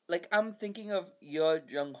now. Like, I'm thinking of Yo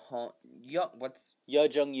Jung-hoon... what's... Yo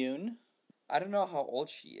Jung-yoon? I don't know how old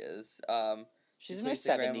she is. She's in her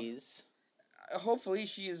 70s. Hopefully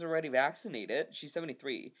she is already vaccinated. She's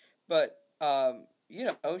 73. But,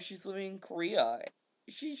 she's living in Korea.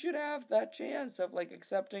 She should have that chance of, like,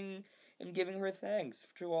 accepting and giving her thanks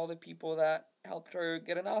to all the people that helped her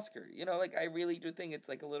get an Oscar. Like, I really do think it's,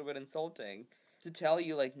 like, a little bit insulting to tell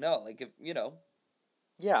you, like, no, like, if, you know,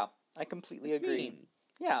 Yeah, I completely it's agree. mean.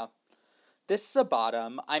 Yeah. This is a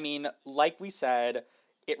bottom. I mean, like we said,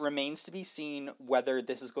 it remains to be seen whether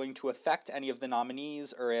this is going to affect any of the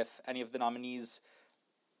nominees or if any of the nominees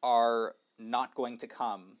are not going to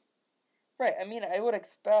come. Right, I mean, I would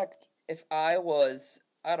expect if I was,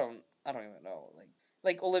 I don't even know,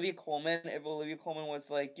 like Olivia Colman, if Olivia Colman was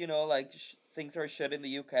like, you know, like, things are shit in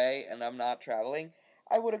the UK and I'm not traveling,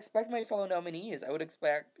 I would expect my fellow nominees. I would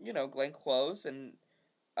expect, you know, Glenn Close and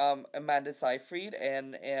Amanda Seyfried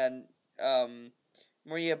and um,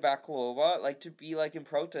 Maria Bakalova, like, to be, like, in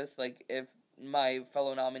protest, like, if my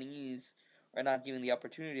fellow nominees are not given the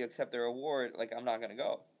opportunity to accept their award, like, I'm not gonna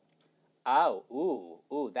go. Oh,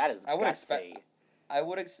 ooh, that is I would gutsy. expect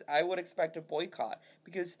I would expect a boycott,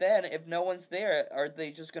 because then if no one's there, are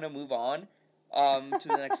they just gonna move on to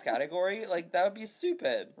the next category? Like, that would be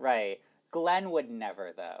stupid. Right. Glenn would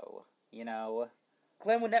never, though. You know?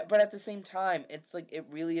 Glenn would but at the same time, it's like, it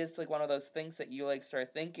really is like one of those things that you, like,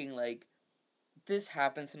 start thinking, like, this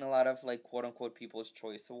happens in a lot of, like, quote unquote People's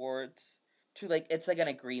Choice Awards. To, like, it's like an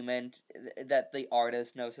agreement that the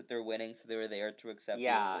artist knows that they're winning, so they're there to accept the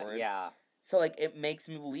award. Yeah. So, like, it makes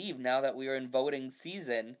me believe now that we are in voting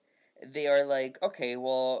season, they are like, okay,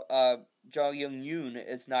 well, Jo Young Yoon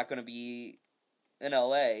is not going to be in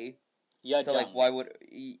LA. Yeah, So, like, why would,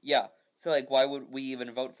 yeah. So, like, why would we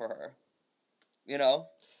even vote for her? You know?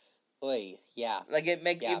 Oy, yeah. Like, it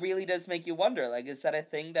really does make you wonder, like, is that a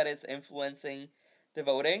thing that is influencing the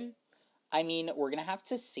voting? I mean, we're gonna have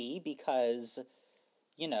to see because,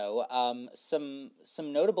 you know, some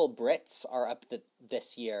notable Brits are up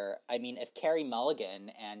this year. I mean, if Carey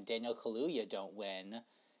Mulligan and Daniel Kaluuya don't win,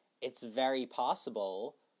 it's very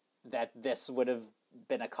possible that this would have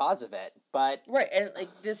been a cause of it. But Right, and,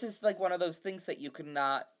 like, this is, like, one of those things that you could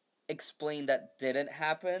not explain that didn't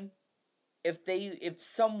happen. If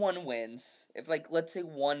someone wins, if, like, let's say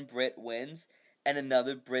one Brit wins and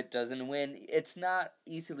another Brit doesn't win, it's not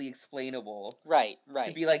easily explainable right,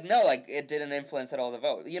 to be like, no, like, it didn't influence at all the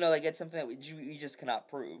vote. You know, like, it's something that we just cannot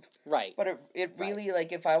prove. right. But it really,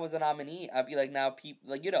 like, if I was a nominee, I'd be like, now people,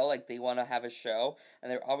 like, you know, like, they want to have a show,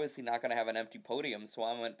 and they're obviously not going to have an empty podium, so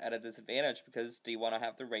I'm at a disadvantage because they want to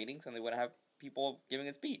have the ratings and they want to have people giving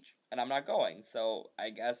a speech, and I'm not going, so I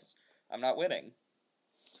guess I'm not winning.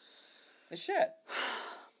 It's shit.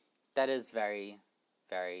 That is very,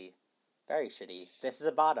 very, very shitty. This is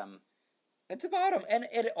a bottom. It's a bottom, and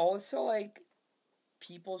it also, like,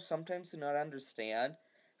 people sometimes do not understand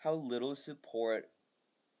how little support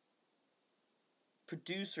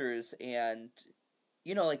producers and,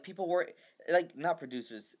 you know, like, people work, like, not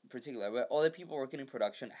producers in particular, but all the people working in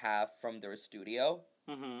production have from their studio.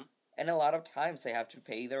 Mm-hmm. And a lot of times they have to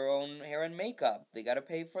pay their own hair and makeup. They gotta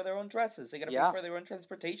pay for their own dresses. They gotta pay for their own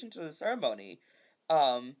transportation to the ceremony.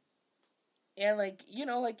 And, like, you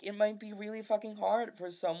know, like, it might be really fucking hard for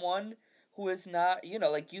someone who is not, you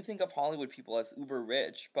know, like, you think of Hollywood people as uber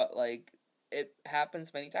rich, but, like, it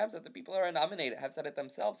happens many times that the people that are nominated have said it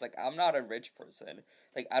themselves. Like, I'm not a rich person.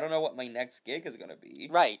 Like, I don't know what my next gig is gonna be.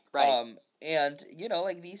 Right. And, you know,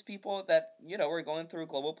 like, these people that, you know, we're going through a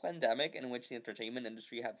global pandemic in which the entertainment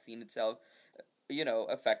industry have seen itself, you know,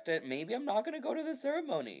 affected. Maybe I'm not gonna go to the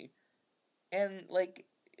ceremony. And, like,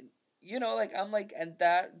 you know, like, I'm like, and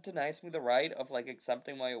that denies me the right of, like,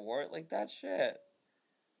 accepting my award. Like, that shit.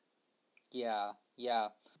 Yeah.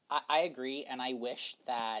 I agree, and I wish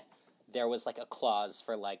that there was, like, a clause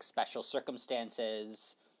for, like, special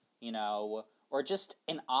circumstances, you know, or just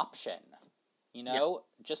an option. You know?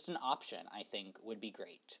 Yeah. Just an option, I think, would be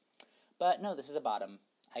great. But no, this is a bottom.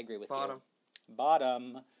 I agree with you.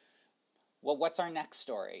 Bottom. Well, what's our next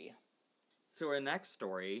story? So our next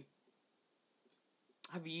story...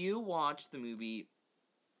 Have you watched the movie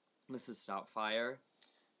Mrs. Doubtfire?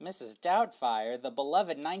 Mrs. Doubtfire, the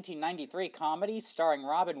beloved 1993 comedy starring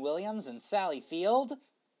Robin Williams and Sally Field?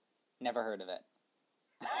 Never heard of it.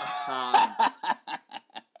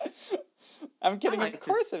 I'm kidding, of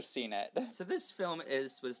course I've seen it. So this film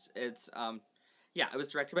it was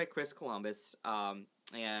directed by Chris Columbus,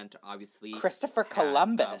 and obviously... Christopher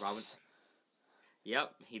Columbus.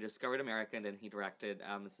 Yep, he discovered America, and then he directed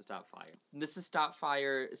Mrs. Doubtfire. Mrs.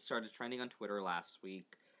 Doubtfire started trending on Twitter last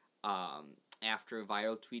week after a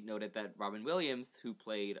viral tweet noted that Robin Williams, who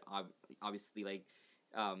played, obviously, like,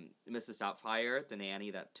 Mrs. Doubtfire, the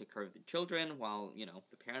nanny that took care of the children while, you know,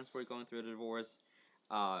 the parents were going through a divorce,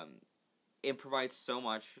 improvised so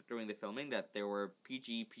much during the filming that there were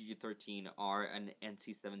PG-13, R, and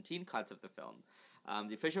NC-17 cuts of the film.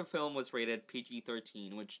 The official film was rated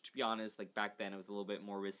PG-13, which, to be honest, like, back then it was a little bit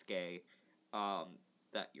more risque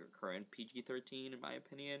that your current PG-13, in my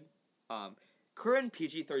opinion. current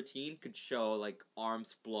PG-13 could show like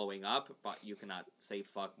arms blowing up, but you cannot say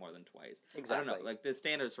fuck more than twice. Exactly. I don't know, like the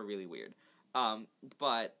standards are really weird.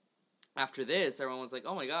 But after this, everyone was like,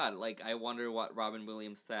 "Oh my god!" Like, I wonder what Robin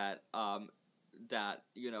Williams said. That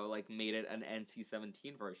like made it an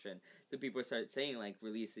NC-17 version. The people started saying like,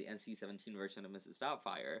 release the NC-17 version of Mrs.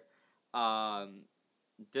 Doubtfire.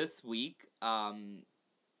 This week,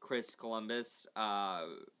 Chris Columbus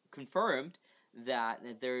confirmed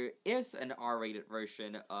that there is an R-rated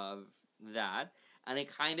version of that, and it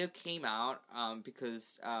kind of came out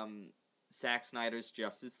because Zack Snyder's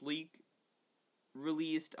Justice League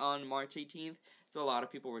released on March 18th, so a lot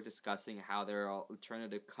of people were discussing how there are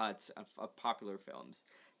alternative cuts of popular films.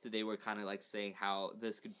 So they were kind of like saying how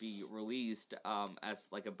this could be released as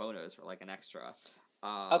like a bonus or like an extra.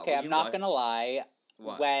 Okay, I'm not gonna lie.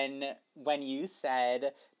 What? When you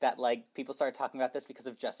said that like people started talking about this because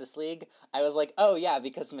of Justice League, I was like, oh yeah,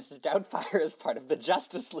 because Mrs. Doubtfire is part of the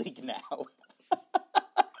Justice League now.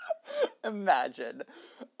 Imagine.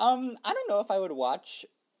 I don't know if I would watch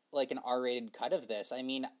like an R-rated cut of this. I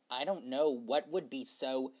mean, I don't know what would be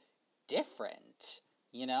so different,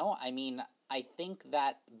 I mean, I think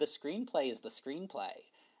that the screenplay is the screenplay,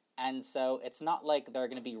 and so it's not like there are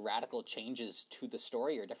going to be radical changes to the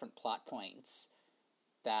story or different plot points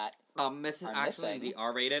that Mrs. are Actually, missing. the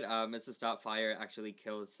R-rated Mrs. Doubtfire actually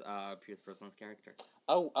kills Pierce Brosnan's character.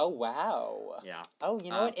 Oh wow. Yeah. Oh,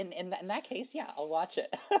 you know what? In that case, yeah, I'll watch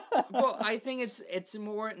it. Well, I think it's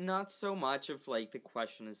more not so much of like the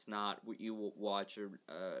question is not would you watch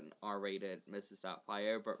an R-rated Mrs.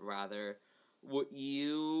 Doubtfire, but rather would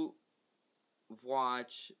you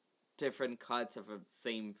watch different cuts of a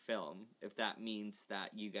same film if that means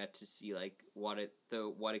that you get to see like what it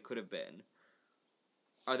could have been.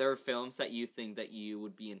 Are there films that you think that you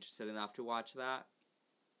would be interested enough to watch that?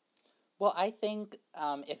 Well, I think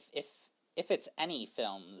if it's any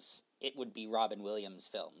films, it would be Robin Williams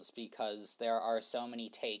films, because there are so many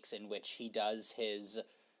takes in which he does his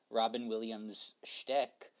Robin Williams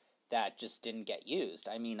shtick that just didn't get used.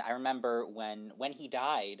 I mean, I remember when he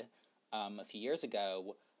died a few years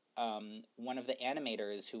ago, one of the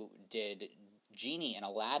animators who did Genie in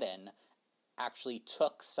Aladdin actually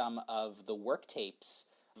took some of the work tapes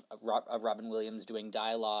of Robin Williams doing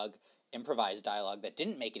improvised dialogue that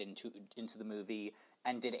didn't make it into the movie,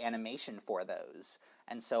 and did animation for those.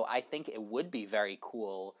 And so I think it would be very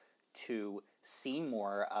cool to see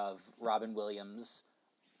more of Robin Williams'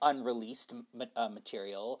 unreleased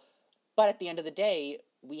material. But at the end of the day,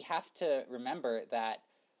 we have to remember that,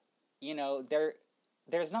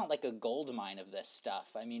 there's not like a gold mine of this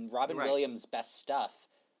stuff. I mean, Robin Right. Williams' best stuff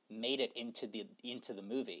made it into the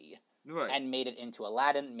movie. Right. And made it into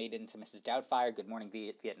Aladdin, made it into Mrs. Doubtfire, Good Morning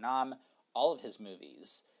Vietnam, all of his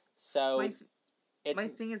movies. So my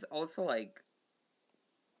thing is also like,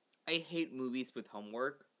 I hate movies with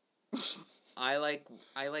homework. I like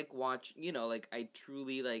watch, like I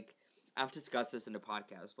truly like, I've discussed this in the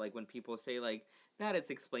podcast, like when people say like, that is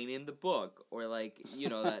explained in the book, or like,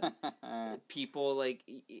 that people like,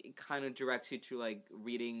 it kind of directs you to like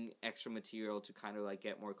reading extra material to kind of like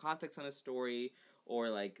get more context on a story, or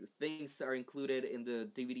like things are included in the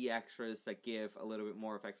DVD extras that give a little bit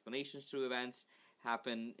more of explanations to events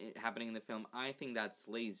happening in the film. I think that's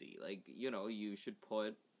lazy. Like, you should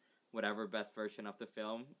put whatever best version of the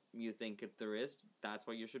film you think if there is, that's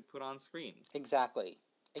what you should put on screen. Exactly.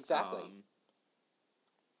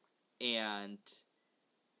 And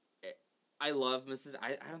I love Mrs.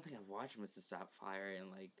 I don't think I've watched Mrs. Doubtfire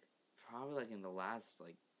in like probably like in the last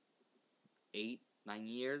like 8-9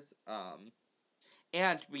 years.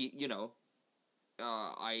 And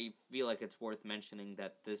I feel like it's worth mentioning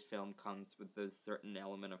that this film comes with a certain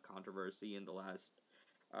element of controversy in the last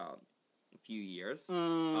few years. There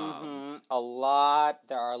are a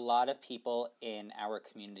lot of people in our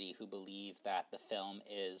community who believe that the film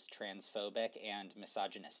is transphobic and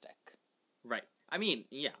misogynistic. Right. I mean,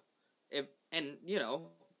 yeah.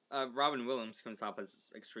 Robin Williams comes off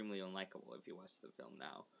as extremely unlikable if you watch the film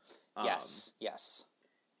now. Yes.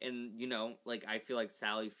 And, like, I feel like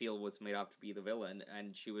Sally Field was made up to be the villain,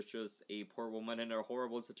 and she was just a poor woman in a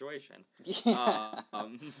horrible situation. Yeah.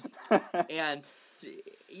 And,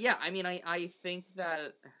 yeah, I mean, I think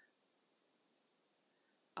that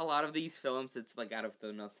a lot of these films, it's, like, out of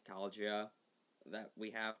the nostalgia that we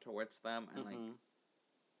have towards them, and,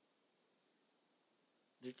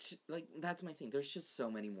 like, that's my thing. There's just so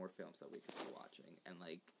many more films that we could be watching, and,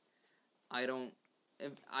 like,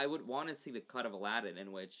 I would want to see the cut of Aladdin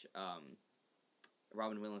in which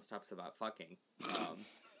Robin Williams talks about fucking.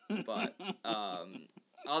 But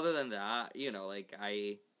other than that, like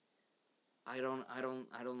I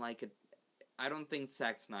don't like it. I don't think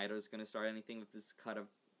Zack Snyder is gonna start anything with this cut of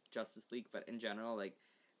Justice League, but in general, like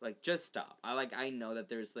just stop. I know that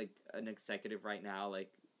there's like an executive right now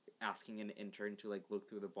like asking an intern to like look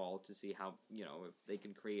through the ball to see how, you know, if they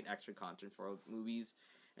can create extra content for movies,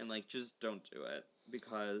 and like just don't do it,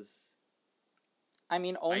 because I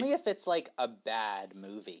mean, only if it's like a bad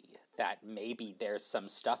movie that maybe there's some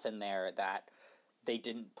stuff in there that they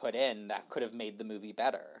didn't put in that could have made the movie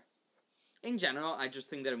better. in general, I just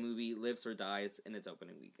think that a movie lives or dies in its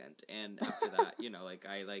opening weekend, and after that, you know, like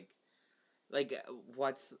I like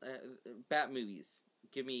what's bad movies?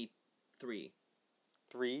 Give me 3.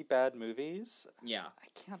 3 bad movies? Yeah. I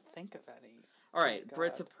can't think of any. All right, God.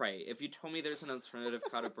 Birds of Prey. If you told me there's an alternative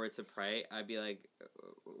cut of Birds of Prey, I'd be like,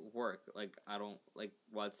 work. Like, I don't, like,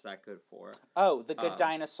 what's that good for? Oh, The Good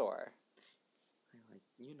Dinosaur. I like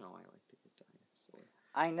The Good Dinosaur.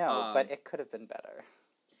 I know, but it could have been better.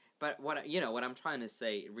 But what I'm trying to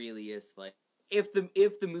say really is, like, if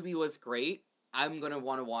the movie was great, I'm gonna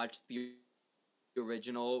want to watch the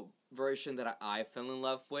original version that I fell in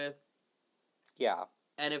love with. Yeah.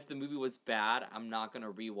 And if the movie was bad, I'm not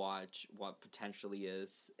gonna rewatch what potentially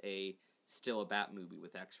is still a bad movie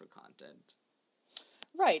with extra content.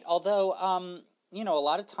 Right, although, you know, a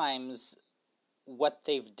lot of times what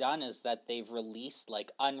they've done is that they've released,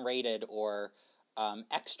 like, unrated or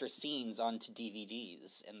extra scenes onto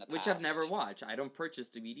DVDs in the past. Which I've never watched. I don't purchase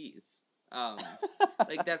DVDs.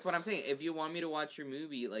 Like, that's what I'm saying. If you want me to watch your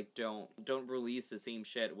movie, like, don't release the same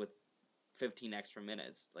shit with 15 extra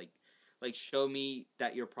minutes. Like show me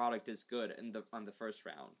that your product is good on the first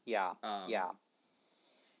round. Yeah. Yeah.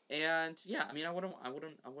 And yeah, I mean, I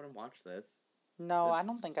wouldn't watch this. No, I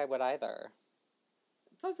don't think I would either.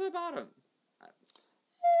 It's also a bottom.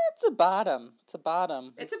 It's a bottom. It's a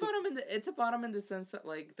bottom. It's a bottom in the sense that,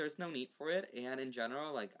 like, there's no need for it, and in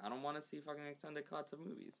general, like, I don't want to see fucking extended cuts of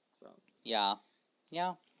movies. So yeah,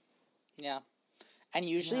 and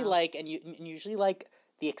usually usually like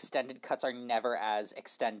the extended cuts are never as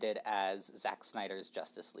extended as Zack Snyder's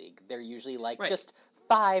Justice League. They're usually like just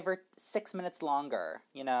 5 or 6 minutes longer.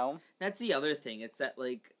 You know, that's the other thing. It's that,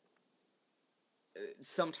 like,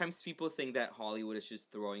 sometimes people think that Hollywood is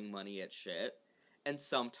just throwing money at shit. And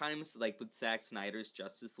sometimes, like, with Zack Snyder's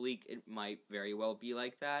Justice League, it might very well be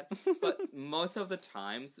like that. But most of the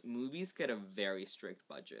times, movies get a very strict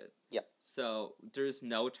budget. Yep. So there's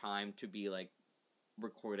no time to be, like,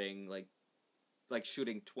 recording, like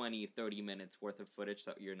shooting 20, 30 minutes worth of footage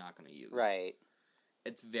that you're not going to use. Right.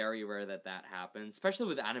 It's very rare that happens, especially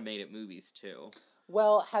with animated movies, too.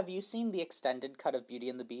 Well, have you seen the extended cut of Beauty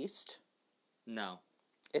and the Beast? No.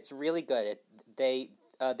 It's really good. They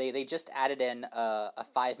just added in a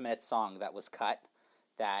 5-minute song that was cut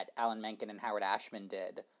that Alan Menken and Howard Ashman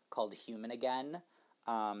did called Human Again.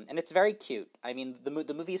 And it's very cute. I mean,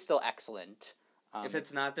 the movie is still excellent. If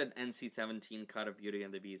it's not the NC-17 cut of Beauty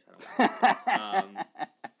and the Beast, I don't know.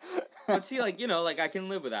 But see, like, you know, like, I can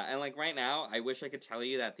live with that. And, like, right now, I wish I could tell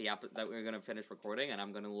you that that we're going to finish recording and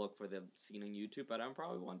I'm going to look for the scene on YouTube, but I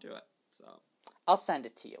probably won't do it. So I'll send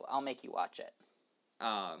it to you. I'll make you watch it.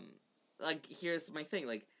 Like, here's my thing.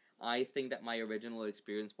 Like, I think that my original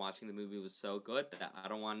experience watching the movie was so good that I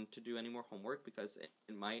don't want to do any more homework because it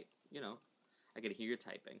might, you know, I could hear you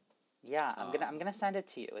typing. Yeah, I'm gonna send it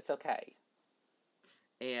to you. It's okay.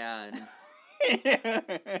 And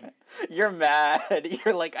you're mad.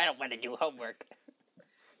 You're like, I don't want to do homework.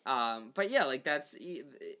 But yeah, like, that's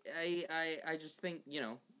I just think, you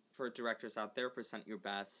know, for directors out there, present your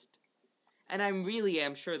best. And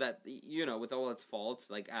I'm sure that, you know, with all its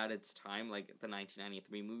faults, like, at its time, like, the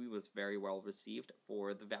 1993 movie was very well received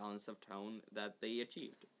for the balance of tone that they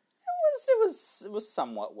achieved. It was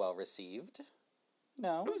somewhat well received.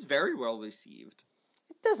 No. It was very well received.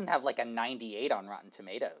 It doesn't have, like, a 98 on Rotten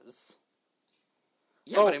Tomatoes.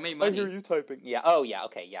 Yeah, but it made money. I hear you typing. Yeah, oh, yeah,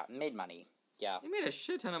 okay, yeah, it made money. Yeah. It made a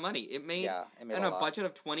shit ton of money. It made on a budget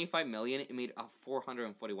of $25 million, it made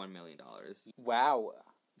 $441 million. Wow.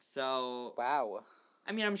 So... Wow.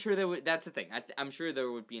 I mean, I'm sure that's the thing. I'm sure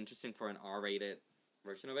there would be interesting for an R-rated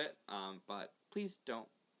version of it, but please don't.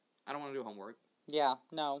 I don't want to do homework. Yeah,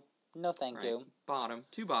 no. No, thank you. Bottom.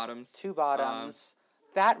 2 bottoms. 2 bottoms.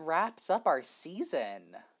 That wraps up our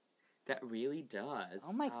season. That really does.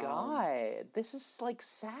 Oh my god. This is, like,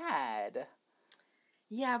 sad.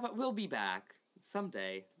 Yeah, but we'll be back.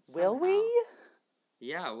 Someday. Will we?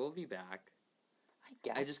 Yeah, we'll be back. I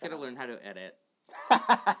guess I just gotta learn how to edit.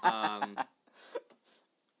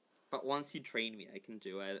 But once you train me, I can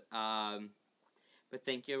do it. But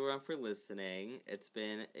thank you everyone for listening. It's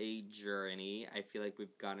been a journey. I feel like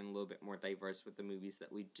we've gotten a little bit more diverse with the movies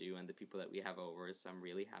that we do and the people that we have over, so I'm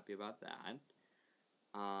really happy about that.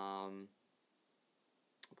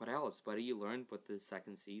 What else? What have you learned with the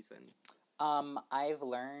second season? I've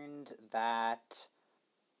learned that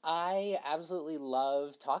I absolutely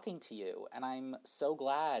love talking to you, and I'm so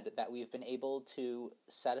glad that we've been able to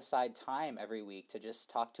set aside time every week to just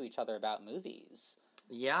talk to each other about movies.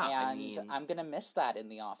 Yeah, And I'm gonna miss that in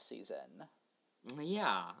the off season.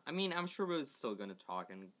 Yeah, I mean, I'm sure we're still gonna talk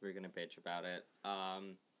and we're gonna bitch about it.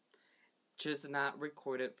 Just not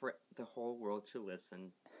record it for the whole world to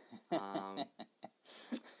listen.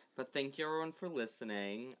 But thank you everyone for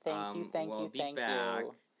listening. We'll be back.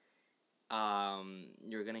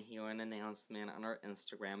 You're gonna hear an announcement on our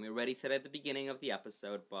Instagram. We already said it at the beginning of the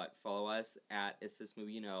episode, but follow us at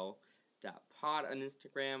isthismovieyouKnow.pod on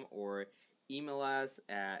Instagram, or email us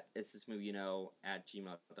at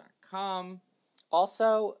isthismovieyouKnow@gmail.com.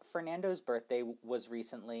 Also, Fernando's birthday was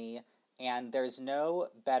recently, and there's no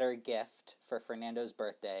better gift for Fernando's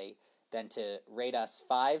birthday than to rate us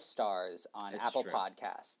 5 stars on Apple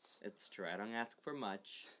Podcasts. It's true. I don't ask for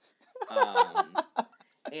much.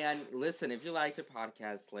 And listen, if you like the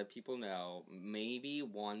podcast, let people know. Maybe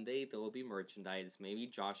one day there will be merchandise. Maybe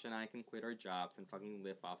Josh and I can quit our jobs and fucking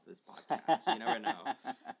live off this podcast. You never know.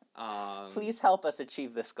 Please help us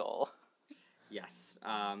achieve this goal. Yes.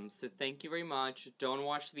 So thank you very much. Don't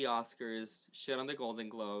watch the Oscars. Shit on the Golden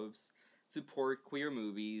Globes. Support queer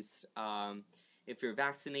movies. If you're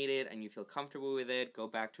vaccinated and you feel comfortable with it, go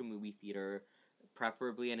back to a movie theater.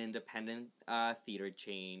 Preferably an independent theater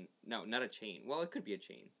chain. No, not a chain. Well, it could be a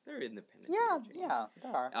chain. They're independent. Yeah,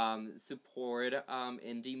 there are. Support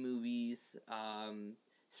indie movies.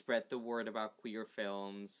 Spread the word about queer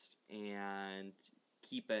films. And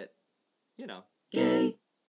keep it, gay.